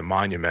 and I Am the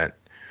Monument,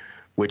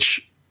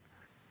 which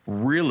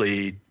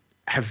really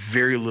have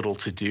very little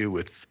to do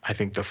with, I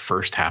think, the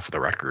first half of the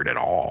record at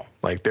all.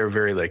 Like they're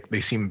very like,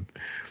 they seem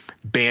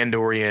band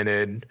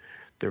oriented.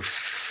 They're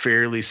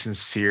fairly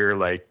sincere.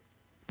 Like,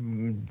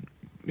 I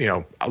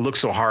Look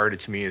So Hard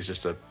to me is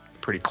just a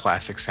pretty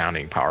classic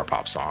sounding power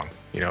pop song,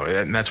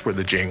 and that's where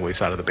the jangly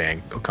side of the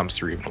band comes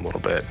through even a little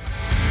bit.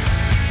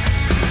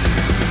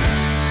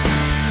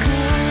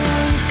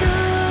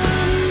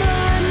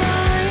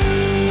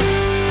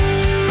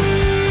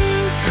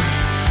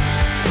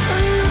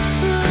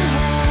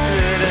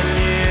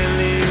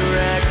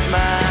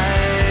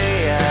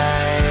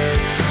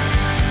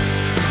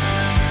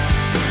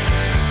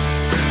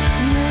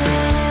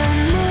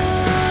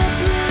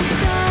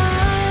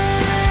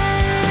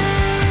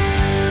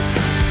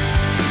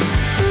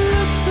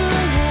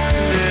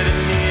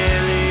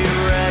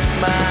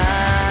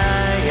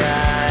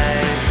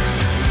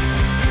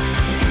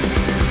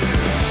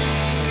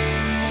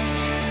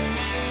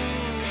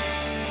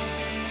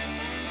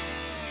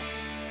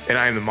 And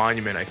I Am the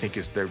Monument, I think,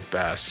 is their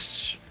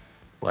best,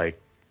 like,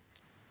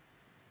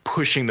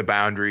 pushing the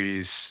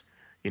boundaries,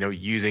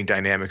 using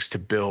dynamics to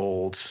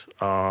build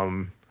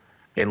and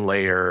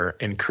layer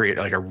and create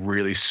like a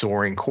really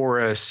soaring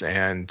chorus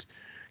and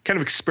kind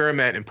of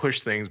experiment and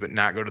push things, but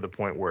not go to the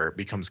point where it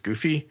becomes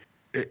goofy.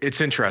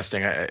 It's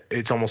interesting.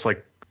 It's almost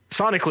like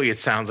sonically it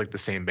sounds like the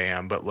same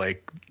band, but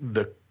like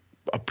the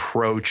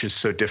approach is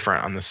so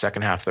different on the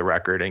second half of the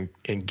record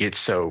and gets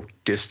so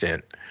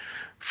distant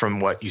from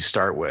what you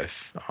start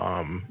with.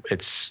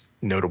 It's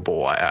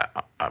notable.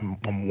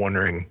 I'm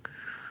wondering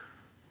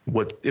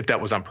if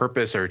that was on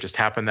purpose or it just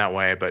happened that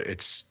way, but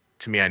it's,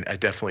 to me, I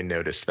definitely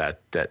noticed that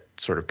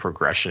sort of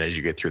progression as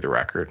you get through the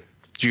record.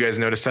 Did you guys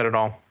notice that at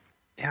all?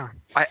 Yeah.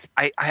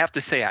 I have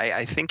to say,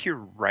 I think you're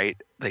right.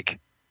 Like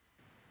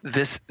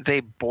this,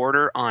 they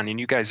border on, and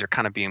you guys are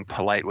kind of being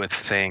polite with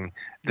saying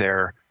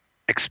they're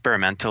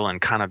experimental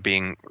and kind of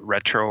being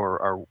retro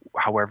or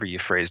however you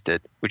phrased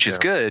it, which is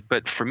good.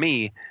 But for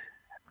me,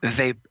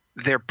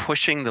 they're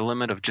pushing the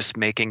limit of just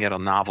making it a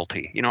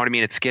novelty. You know what I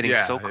mean? It's getting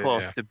so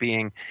close to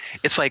being,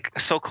 it's like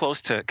so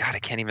close to, God, I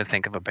can't even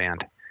think of a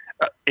band.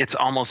 It's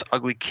almost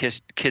Ugly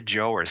Kid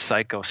Joe or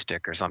Psycho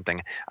Stick or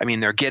something. I mean,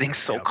 they're getting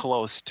so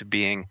close to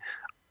being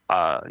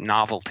a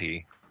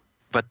novelty,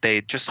 but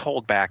they just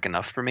hold back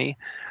enough for me,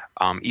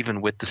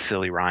 even with the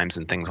silly rhymes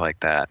and things like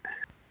that.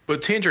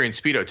 But Tangerine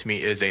Speedo to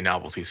me is a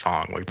novelty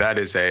song. Like that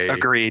is a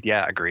agreed.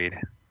 Yeah, agreed.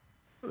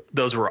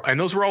 Those were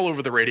all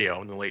over the radio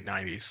in the late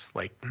 90s.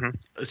 Like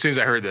as soon as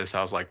I heard this,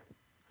 I was like,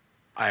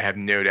 I have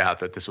no doubt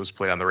that this was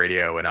played on the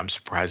radio, and I'm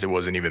surprised it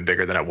wasn't even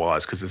bigger than it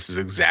was, because this is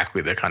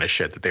exactly the kind of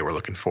shit that they were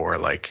looking for.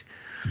 Like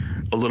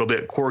a little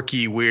bit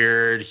quirky,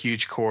 weird,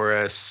 huge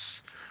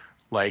chorus,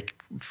 like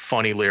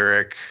funny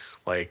lyric,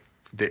 like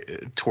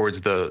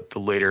towards the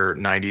later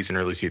 90s and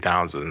early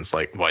 2000s,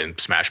 like when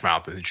Smash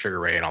Mouth and Sugar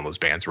Ray and all those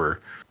bands were,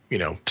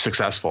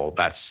 successful.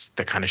 That's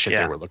the kind of shit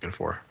they were looking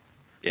for.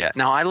 Yeah.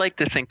 Now I like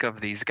to think of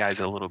these guys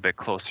a little bit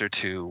closer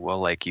to, well,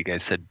 like you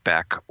guys said,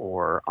 Beck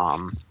or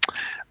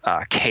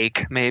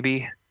Cake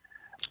maybe.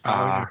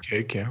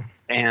 Cake, yeah.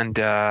 And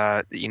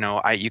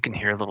you can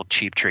hear a little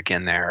Cheap Trick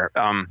in there.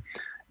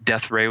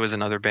 Death Ray was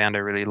another band I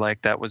really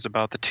liked. That was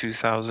about the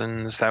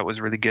 2000s. That was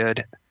really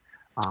good.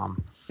 And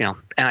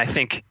I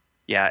think,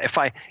 if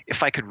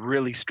I could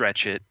really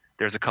stretch it,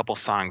 there's a couple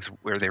songs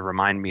where they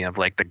remind me of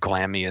like the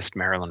glammiest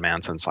Marilyn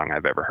Manson song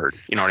I've ever heard.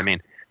 You know what I mean?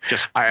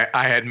 Just I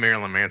had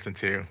Marilyn Manson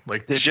too.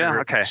 Like did you?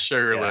 Okay.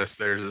 Sugarless.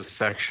 Yeah. There's a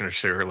section of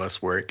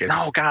Sugarless where it gets.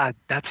 Oh God,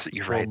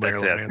 you're right.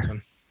 That's Marilyn it.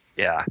 Manson.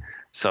 Yeah.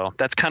 So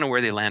that's kind of where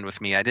they land with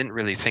me. I didn't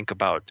really think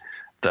about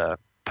the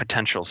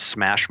potential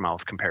Smash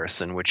Mouth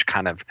comparison, which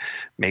kind of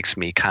makes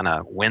me kind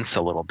of wince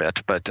a little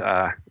bit, but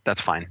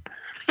that's fine.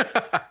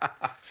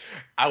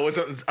 I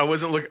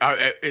wasn't looking.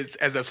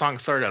 As that song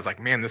started, I was like,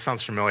 man, this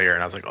sounds familiar,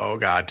 and I was like, oh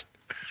God.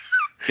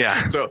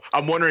 Yeah. So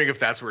I'm wondering if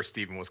that's where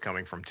Steven was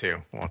coming from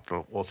too.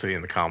 We'll see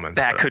in the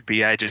comments. That could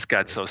be. I just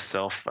got so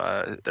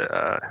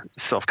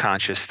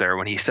self-conscious there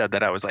when he said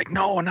that. I was like,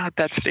 no, not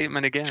that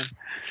statement again.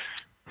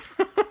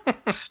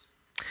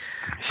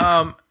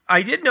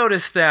 I did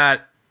notice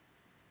that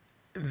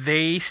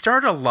they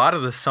start a lot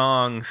of the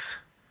songs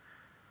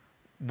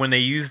when they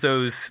use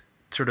those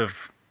sort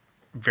of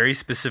very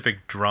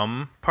specific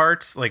drum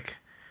parts. Like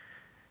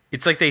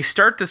it's like they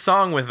start the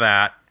song with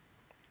that,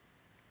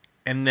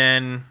 and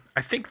then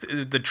I think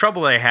the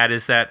trouble I had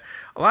is that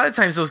a lot of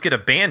times those get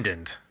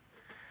abandoned.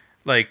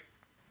 Like,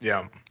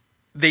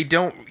 they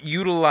don't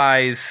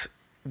utilize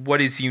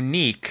what is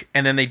unique,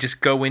 and then they just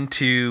go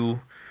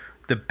into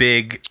the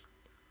big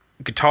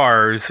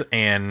guitars.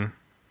 And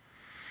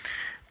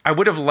I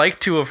would have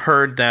liked to have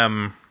heard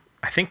them.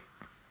 I think,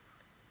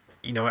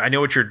 I know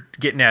what you're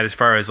getting at as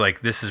far as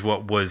like this is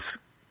what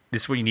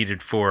you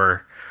needed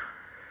for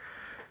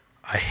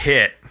a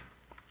hit,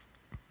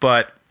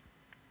 but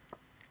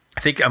I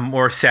think a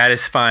more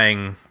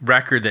satisfying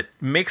record that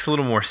makes a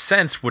little more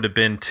sense would have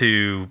been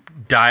to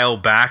dial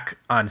back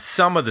on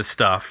some of the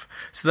stuff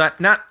so that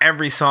not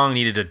every song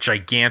needed a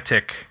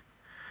gigantic,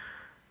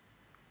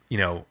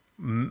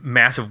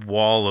 massive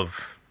wall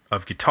of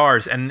of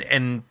guitars,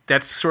 and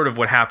that's sort of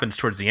what happens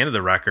towards the end of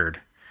the record.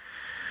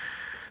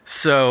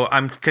 So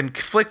I'm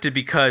conflicted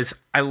because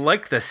I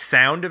like the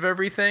sound of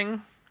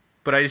everything,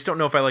 but I just don't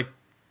know if I like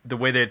the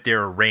way that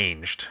they're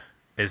arranged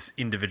as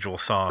individual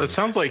songs. It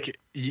sounds like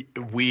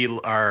we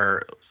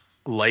are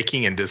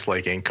liking and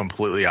disliking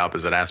completely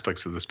opposite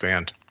aspects of this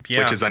band,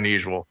 which is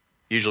unusual.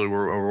 Usually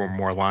we're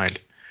more aligned.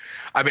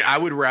 I mean, I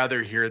would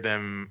rather hear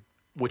them,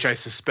 which I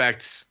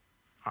suspect,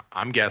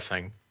 I'm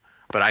guessing,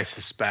 but I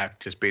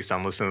suspect just based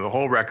on listening to the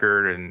whole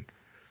record and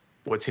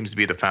what seems to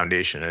be the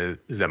foundation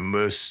is that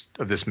most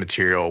of this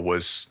material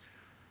was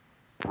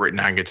written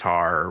on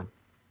guitar,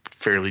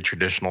 fairly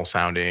traditional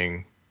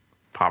sounding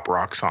pop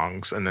rock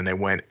songs. And then they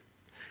went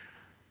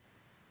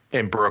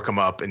and broke them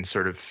up and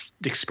sort of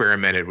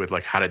experimented with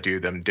like how to do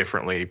them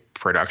differently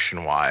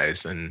production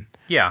wise. And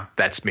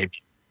that's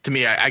maybe, to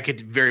me, I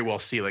could very well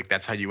see like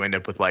that's how you end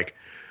up with like,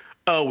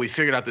 oh, we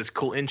figured out this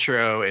cool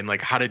intro and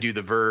like how to do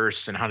the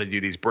verse and how to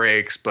do these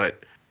breaks.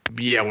 But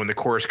yeah, when the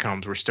chorus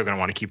comes, we're still going to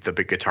want to keep the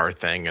big guitar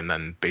thing. And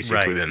then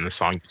basically then the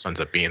song just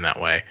ends up being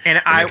that way.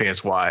 And I think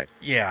that's why,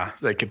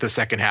 like at the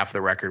second half of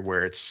the record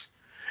where it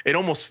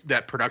almost,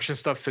 that production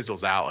stuff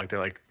fizzles out. Like they're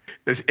like,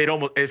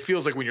 it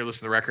feels like when you're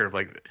listening to the record of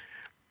like,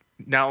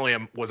 not only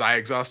was I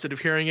exhausted of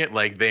hearing it,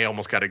 like they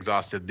almost got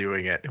exhausted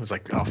doing it. It was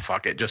like, oh,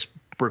 fuck it. Just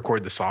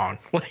record the song.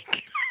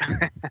 Like,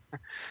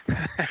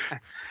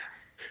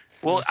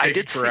 well, I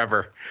did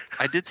forever.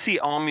 I did see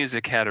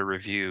AllMusic had a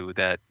review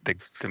that the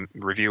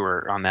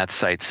reviewer on that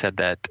site said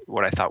that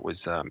what I thought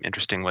was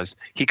interesting was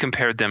he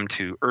compared them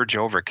to Urge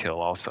Overkill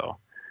also,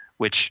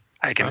 which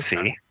I can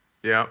see.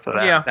 Yeah. So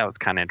that was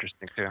kind of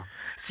interesting too.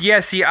 So,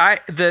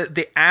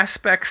 the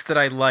aspects that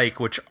I like,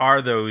 which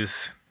are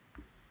those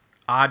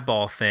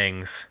oddball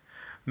things,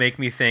 make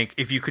me think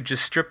if you could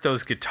just strip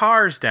those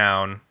guitars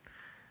down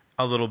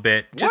a little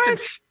bit.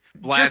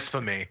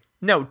 Blasphemy.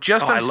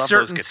 Just on I love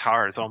certain those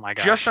guitars. Oh my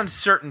gosh. Just on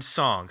certain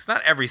songs,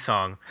 not every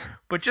song,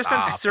 but just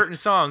on certain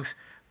songs,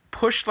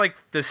 push like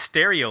the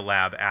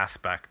Stereolab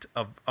aspect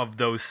of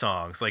those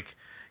songs. Like,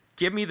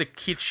 give me the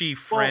kitschy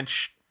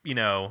French,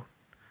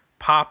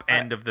 pop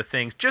end of the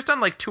things, just on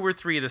like 2 or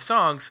 3 of the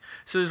songs,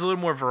 so there's a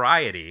little more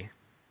variety.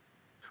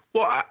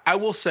 Well, I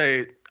will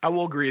say, I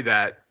will agree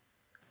that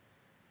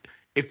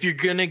if you're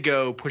gonna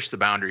go push the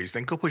boundaries,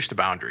 then go push the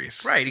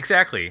boundaries. Right,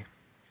 exactly.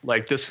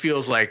 Like this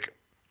feels like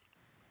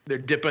they're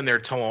dipping their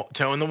toe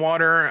in the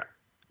water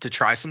to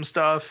try some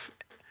stuff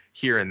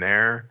here and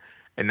there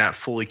and not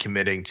fully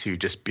committing to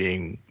just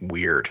being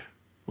weird.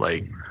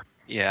 Like,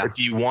 if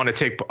you want to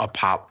take a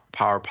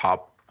power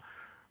pop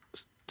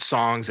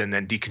songs and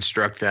then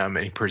deconstruct them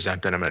and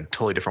present them in a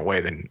totally different way,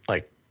 then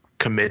like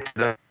commit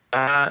to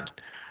that.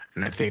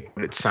 And I think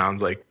what it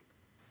sounds like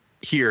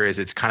here is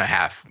it's kind of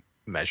half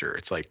measure.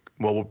 It's like,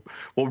 well,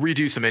 we'll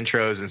redo some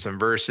intros and some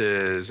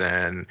verses,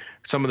 and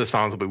some of the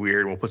songs will be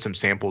weird. We'll put some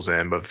samples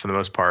in, but for the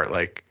most part,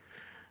 like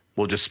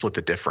we'll just split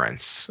the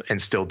difference and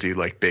still do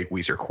like big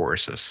Weezer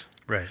choruses.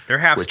 Right, they're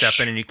half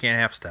stepping, and you can't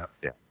half step.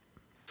 Yeah.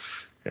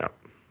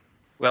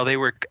 Well, they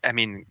were. I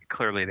mean,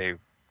 clearly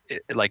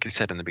like you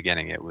said in the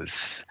beginning,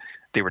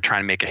 they were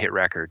trying to make a hit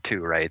record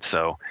too, right?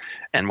 So,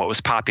 and what was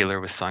popular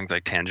was songs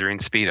like Tangerine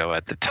Speedo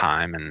at the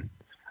time,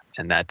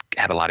 and that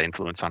had a lot of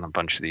influence on a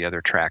bunch of the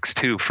other tracks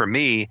too. For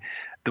me,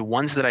 the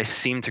ones that I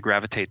seem to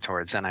gravitate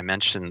towards, and I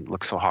mentioned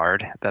Look So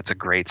Hard, that's a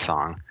great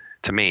song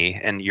to me.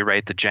 And you're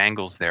right, the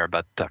jangles there,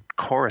 but the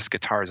chorus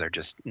guitars are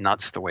just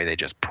nuts the way they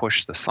just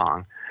push the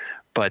song.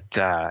 But,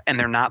 and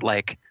they're not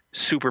like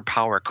super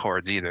power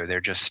chords either.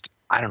 They're just,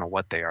 I don't know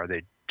what they are.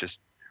 They just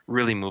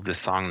really move the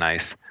song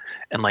nice.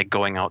 And like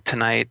Going Out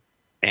Tonight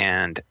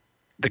and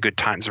The Good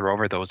Times Are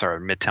Over, those are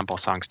mid-tempo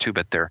songs too,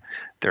 but they're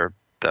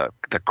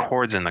the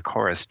chords in the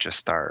chorus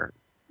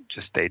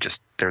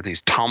they're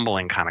these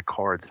tumbling kind of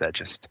chords that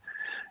just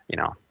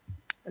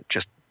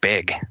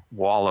big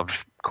wall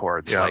of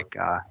chords,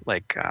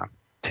 like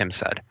Tim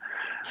said,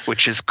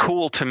 which is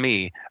cool to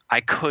me.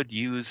 I could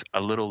use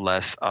a little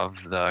less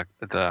of the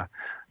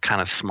kind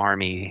of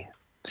smarmy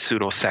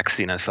pseudo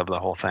sexiness of the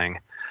whole thing.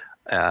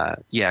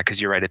 Because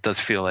you're right, it does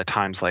feel at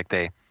times like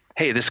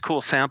hey, this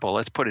cool sample,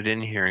 let's put it in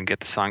here and get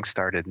the song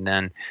started, and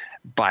then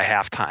by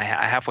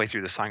halfway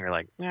through the song, you're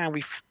like,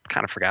 we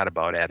kind of forgot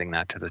about adding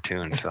that to the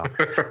tune. So,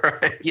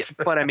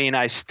 but I mean,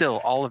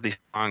 all of these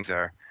songs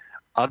are,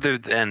 other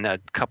than a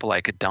couple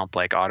I could dump,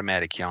 like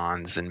Automatic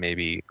Yawns and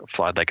maybe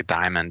Flawed Like a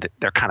Diamond,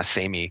 they're kind of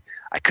samey.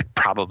 I could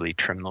probably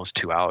trim those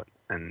 2 out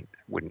and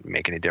wouldn't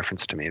make any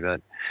difference to me. But,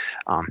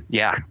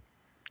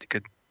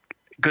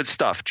 good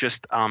stuff.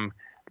 Just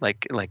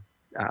like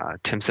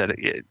Tim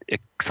said,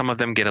 some of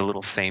them get a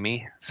little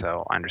samey.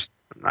 So I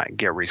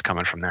get where he's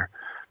coming from there.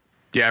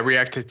 Yeah, I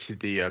reacted to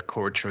the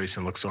chord choice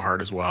and Look So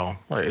Hard as well.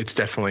 It's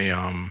definitely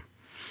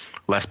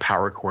less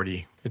power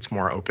chordy. It's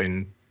more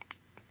open,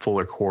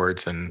 fuller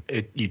chords, and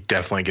you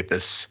definitely get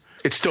this.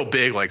 It's still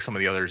big like some of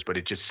the others, but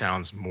it just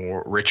sounds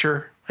more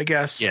richer, I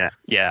guess.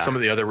 Yeah. Some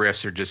of the other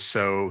riffs are just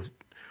so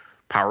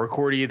power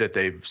chordy that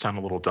they sound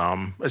a little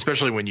dumb,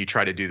 especially when you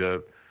try to do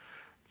the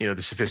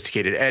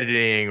sophisticated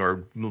editing or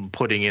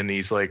putting in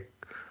these like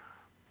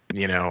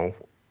you know,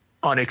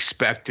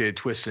 unexpected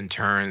twists and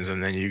turns,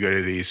 and then you go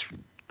to these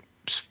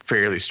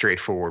fairly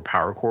straightforward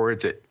power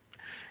chords.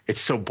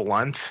 It's so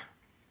blunt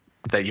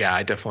that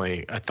I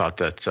thought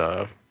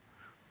that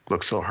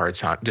Look So Hard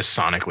just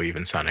sonically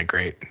even sounded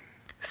great.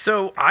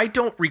 So I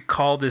don't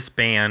recall this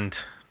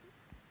band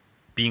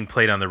being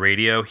played on the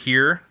radio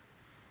here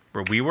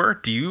where we were.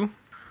 Do you?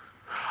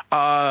 No.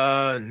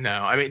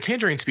 I mean,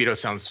 Tangerine Speedo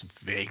sounds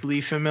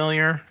vaguely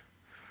familiar.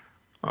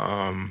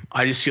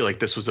 I just feel like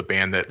this was a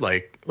band that,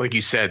 like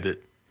you said,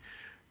 that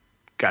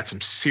got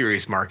some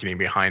serious marketing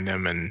behind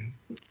them, and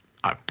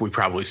we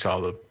probably saw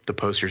the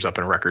posters up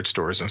in record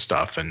stores and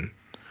stuff, and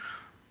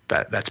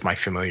that's my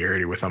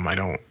familiarity with them. I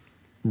don't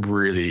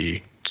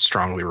really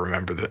strongly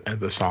remember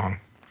the song.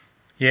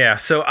 Yeah,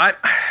 so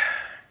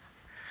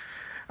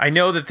I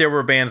know that there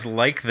were bands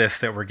like this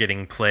that were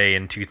getting play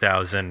in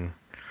 2000.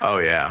 Oh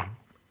yeah.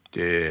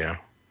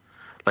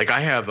 Like I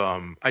have,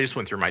 I just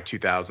went through my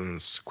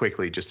 2000s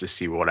quickly just to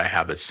see what I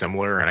have that's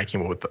similar, and I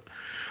came up with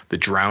the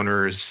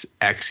Drowners,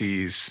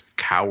 Xyz,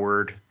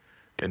 Coward,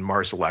 and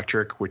Mars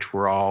Electric, which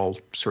were all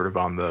sort of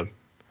on the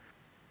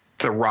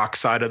rock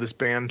side of this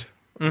band.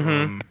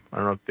 Mm-hmm. I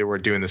don't know if they were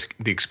doing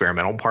the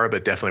experimental part,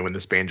 but definitely when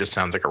this band just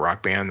sounds like a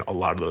rock band, a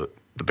lot of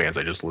the bands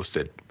I just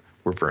listed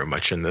were very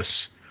much in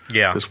this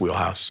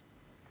wheelhouse.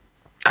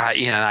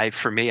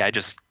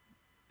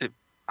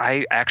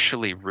 I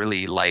actually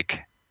really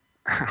like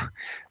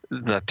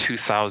the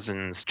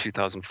 2000s,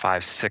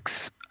 2005,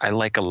 6. I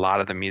like a lot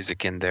of the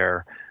music in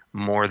there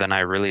more than I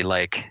really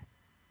like.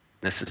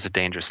 This is a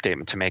dangerous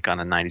statement to make on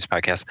a 90s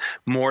podcast.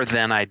 More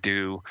than I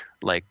do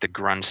like the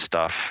grunge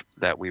stuff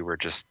that we were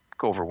just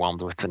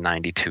overwhelmed with the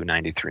 92,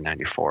 93,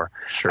 94.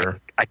 Sure.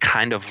 I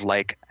kind of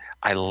like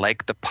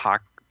the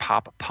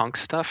pop punk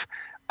stuff.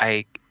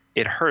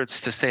 It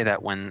hurts to say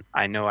that when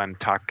I know I'm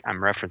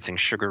referencing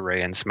Sugar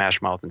Ray and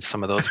Smash Mouth and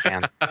some of those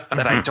bands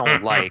that I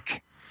don't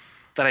like,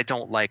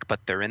 but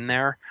they're in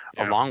there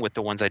along with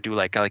the ones I do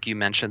like. Like you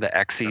mentioned, the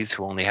Xyz,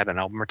 who only had an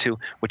album or two,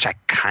 which I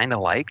kind of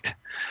liked.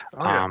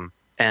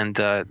 And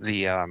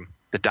the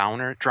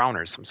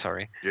Drowners, I'm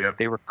sorry. Yep.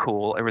 They were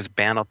cool. There was a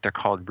band out there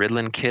called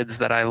Riddlin' Kids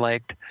that I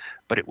liked,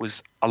 but it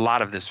was a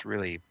lot of this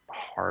really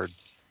hard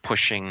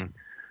pushing,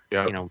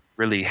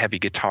 really heavy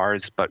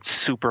guitars, but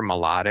super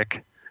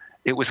melodic.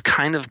 It was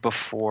kind of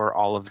before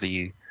all of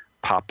the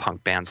pop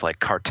punk bands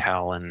like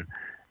Cartel and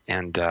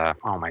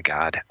oh my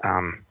God,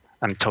 I'm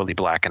totally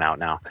blacking out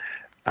now.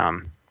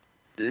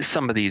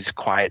 Some of these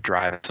Quiet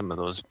Drive, some of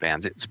those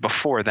bands, it was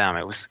before them.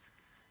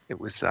 It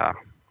was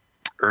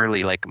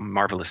early, like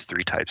Marvelous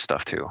 3 type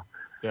stuff too.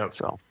 Yep.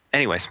 So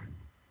anyways,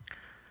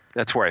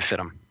 that's where I fit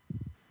them.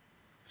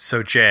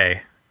 So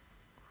Jay.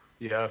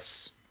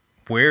 Yes.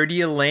 Where do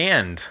you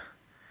land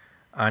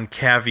on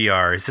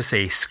Caviar? Is this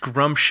a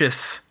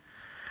scrumptious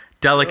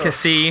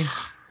delicacy?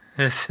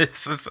 This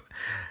is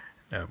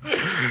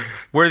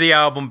Where the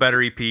album,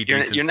 better EP,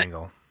 decent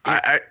single.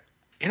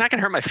 You're not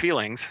gonna hurt my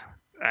feelings.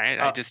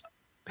 I just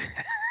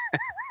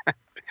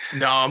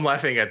No, I'm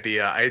laughing at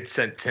I had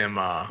sent Tim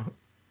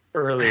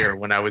earlier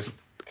when I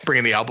was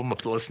bringing the album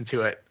up to listen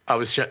to it. I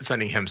was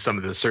sending him some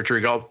of the search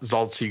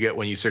results you get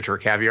when you search for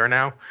Caviar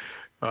now.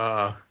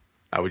 I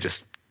would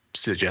just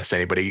suggest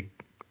anybody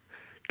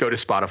go to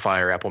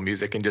Spotify or Apple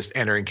Music and just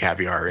enter in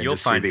Caviar and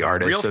just see the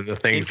artists and the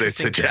things they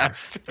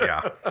suggest.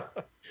 Yeah.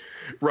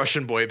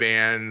 Russian boy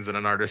bands and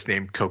an artist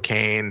named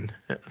Cocaine,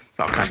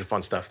 all kinds of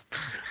fun stuff.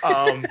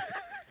 I'm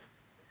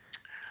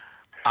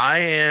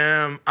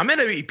in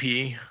an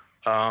EP.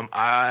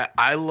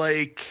 I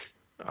like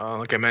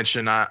I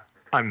mentioned,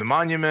 I'm the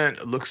Monument.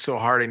 It looks so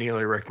hard I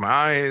nearly wrecked my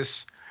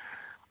eyes.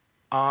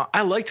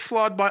 I liked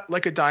Flawed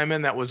Like a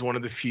Diamond. That was one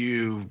of the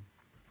few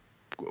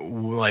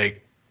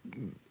like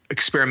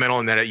experimental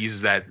in that it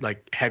uses that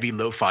like heavy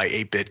lo-fi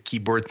 8-bit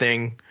keyboard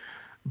thing.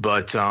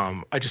 But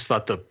I just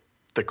thought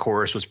the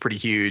chorus was pretty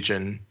huge,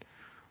 and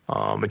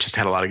it just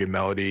had a lot of good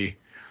melody.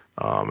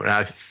 And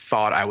I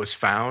thought I Was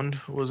Found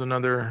was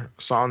another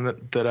song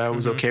that I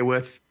was okay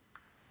with.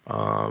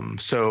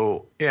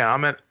 So yeah,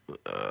 I'm at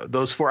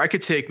those 4. I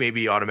could take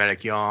maybe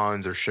Automatic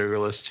Yawns or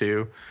Sugarless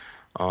too,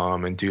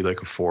 and do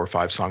like a 4 or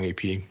 5 song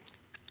EP.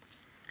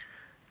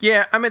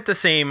 Yeah, I'm at the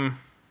same,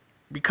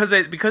 because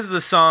of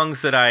the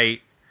songs that I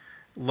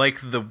like,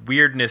 the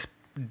weirdness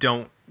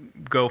don't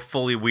go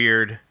fully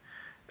weird.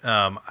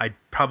 I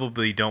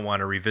probably don't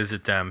want to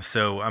revisit them,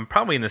 so I'm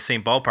probably in the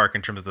same ballpark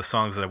in terms of the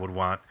songs that I would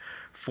want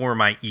for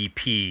my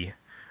EP.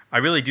 I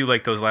really do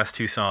like those last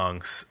 2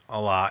 songs a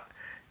lot,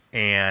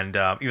 and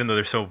even though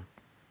they're so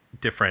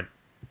different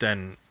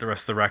than the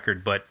rest of the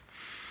record, but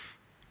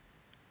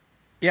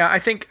yeah, I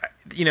think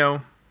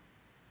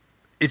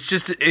it's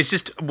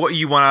just what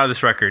you want out of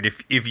this record.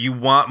 If you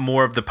want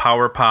more of the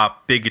power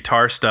pop, big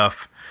guitar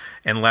stuff,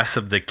 and less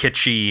of the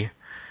kitschy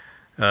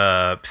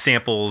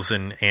samples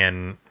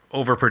and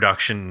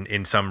overproduction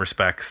in some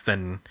respects,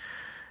 then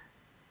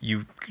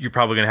you're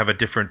probably going to have a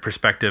different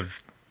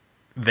perspective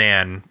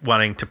than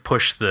wanting to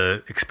push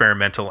the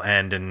experimental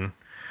end and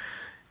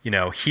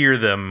hear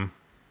them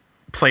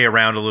play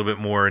around a little bit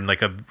more in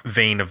like a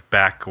vein of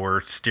Beck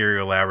or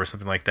Stereolab or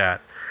something like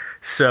that.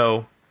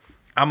 So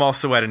I'm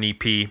also at an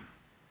EP.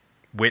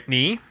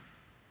 Whitney?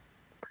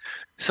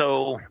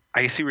 So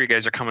I see where you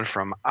guys are coming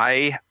from.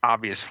 I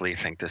obviously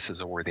think this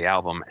is a worthy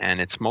album, and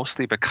it's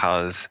mostly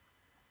because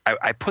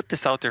I put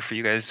this out there for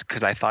you guys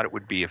because I thought it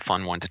would be a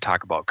fun one to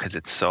talk about because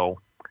it's so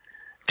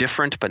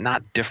different, but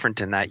not different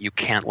in that you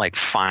can't like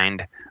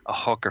find a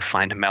hook or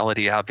find a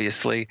melody,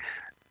 obviously.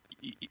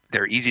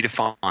 They're easy to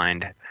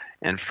find.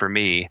 And for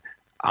me,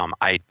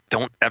 I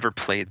don't ever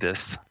play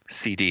this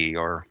CD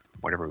or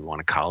whatever we want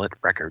to call it,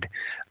 record.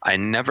 I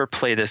never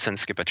play this and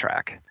skip a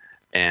track.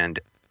 And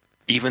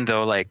even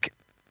though like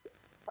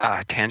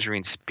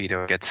Tangerine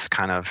Speedo gets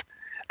kind of,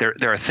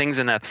 there are things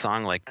in that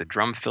song like the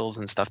drum fills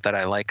and stuff that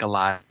I like a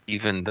lot,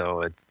 even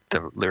though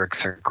the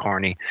lyrics are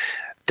corny.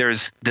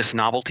 There's this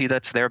novelty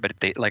that's there, but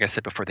they, like I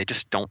said before, they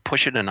just don't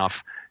push it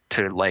enough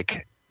to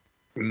like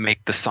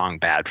make the song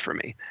bad for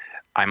me.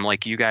 I'm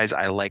like you guys.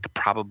 I like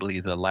probably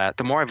the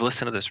more I've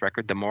listened to this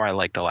record, the more I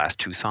like the last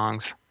two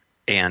songs,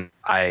 and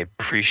I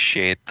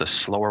appreciate the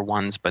slower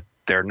ones, but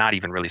they're not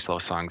even really slow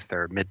songs.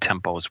 They're mid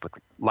tempos with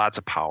lots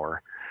of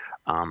power,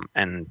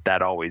 and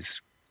that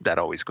always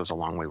goes a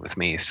long way with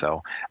me.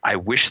 So I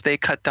wish they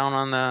cut down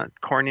on the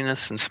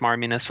corniness and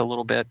smarminess a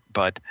little bit,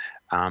 but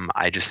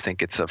I just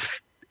think it's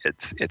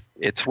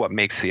what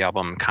makes the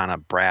album kind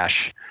of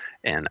brash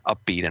and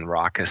upbeat and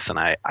raucous, and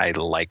I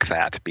like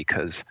that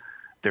because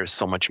there's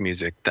so much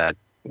music that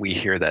we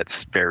hear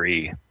that's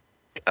very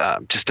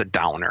just a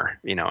downer,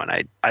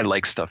 and I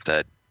like stuff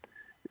that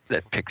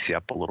picks you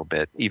up a little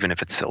bit, even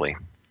if it's silly.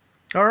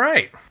 All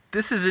right.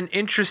 This is an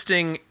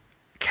interesting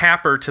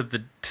capper to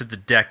the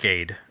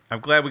decade. I'm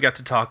glad we got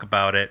to talk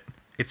about it.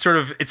 It's sort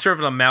of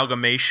an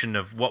amalgamation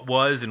of what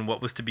was and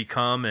what was to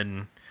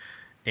become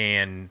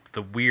and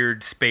the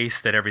weird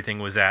space that everything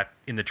was at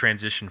in the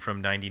transition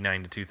from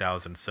 99 to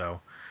 2000.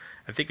 So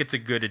I think it's a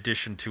good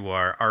addition to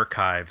our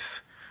archives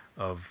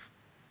of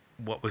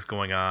what was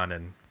going on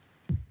and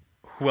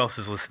who else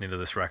is listening to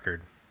this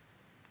record.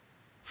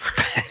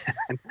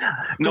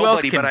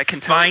 Nobody, but I can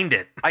find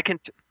it. I can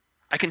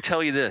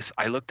tell you this.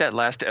 I looked at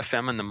Last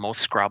FM and the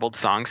most scrabbled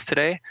songs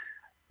today.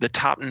 The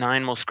top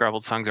 9 most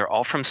scrabbled songs are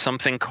all from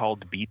something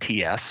called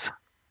BTS.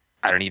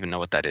 I don't even know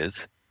what that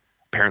is.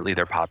 Apparently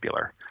they're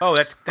popular. Oh,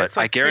 that's but like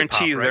I guarantee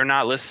K-pop, you right? they're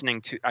not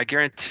listening to. I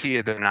guarantee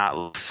you they're not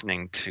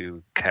listening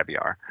to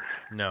Caviar.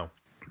 No.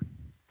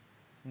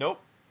 Nope.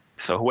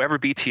 So whoever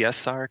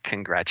BTS are,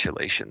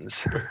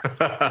 congratulations.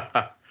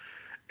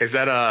 Is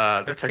that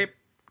That's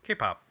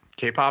K-pop.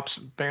 K-pop's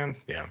band?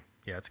 Yeah.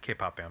 Yeah, it's a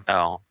K-pop band.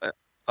 Oh,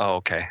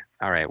 okay.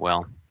 All right.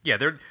 Well, Yeah,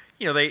 they're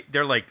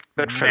they're like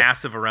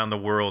massive around the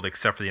world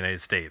except for the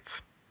United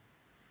States.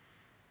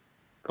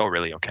 oh,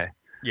 really? Okay.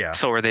 Yeah.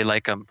 So are they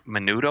like a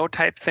Menudo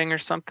type thing or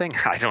something?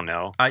 I don't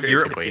know.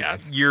 Basically, yeah.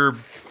 You're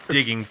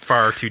digging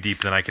far too deep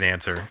than I can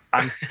answer.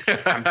 I'm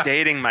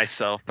dating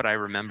myself, but I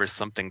remember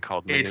something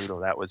called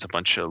Menudo. That was a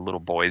bunch of little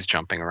boys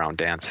jumping around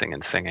dancing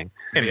and singing.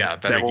 And Yeah,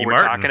 Is that that's what Ricky we're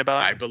Martin. talking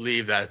about? I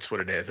believe that's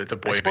what it is. It's a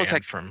boy suppose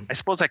band from. I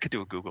suppose I could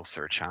do a Google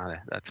search on it.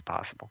 That's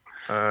possible.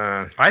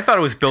 I thought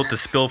it was Built to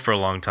Spill for a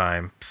long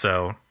time,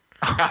 so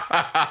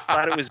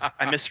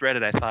I misread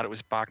it. I thought it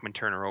was Bachman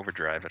Turner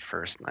Overdrive at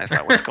first, and I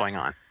thought, what's going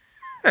on?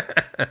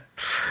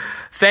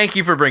 thank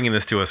you for bringing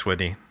this to us,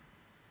 Whitney.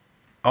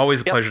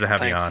 Always a pleasure to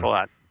have you Thanks on.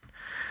 a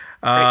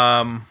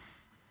lot.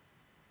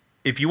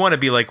 If you want to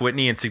be like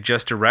Whitney and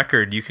suggest a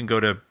record, you can go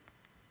to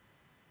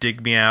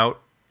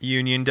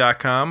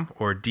digmeoutunion.com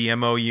or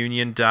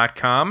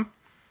dmounion.com.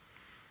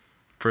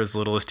 For as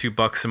little as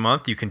 $2 a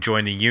month, you can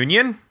join the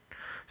union,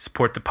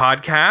 support the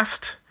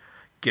podcast,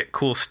 get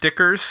cool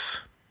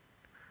stickers.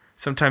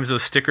 Sometimes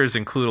those stickers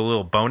include a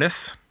little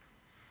bonus.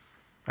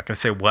 Not going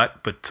to say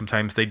what, but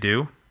sometimes they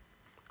do.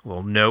 A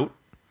little note,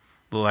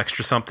 a little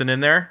extra something in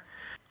there.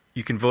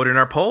 You can vote in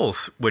our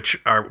polls, which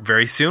are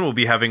very soon. We'll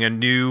be having a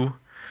new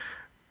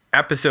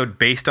episode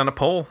based on a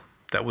poll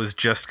that was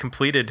just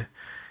completed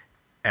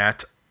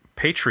at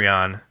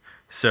Patreon.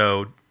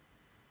 So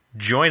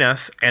join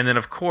us. And then,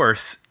 of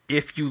course,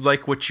 if you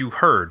like what you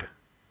heard,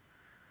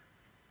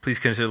 please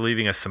consider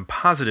leaving us some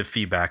positive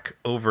feedback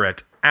over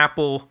at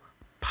Apple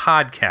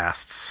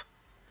Podcasts.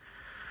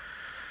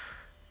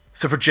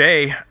 So for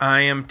Jay,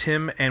 I am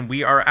Tim, and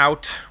we are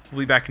out. We'll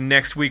be back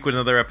next week with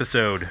another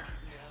episode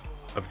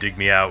of Dig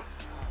Me Out.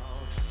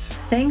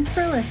 Thanks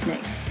for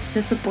listening.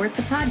 To support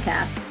the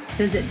podcast,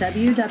 visit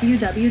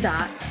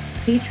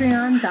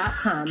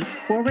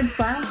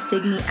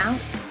www.patreon.com/digmeout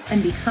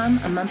and become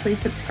a monthly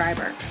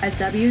subscriber at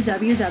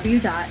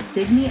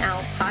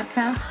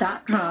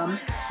www.digmeoutpodcast.com,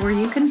 where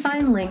you can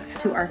find links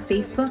to our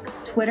Facebook,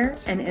 Twitter,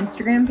 and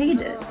Instagram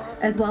pages,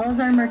 as well as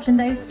our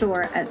merchandise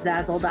store at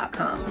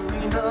Zazzle.com.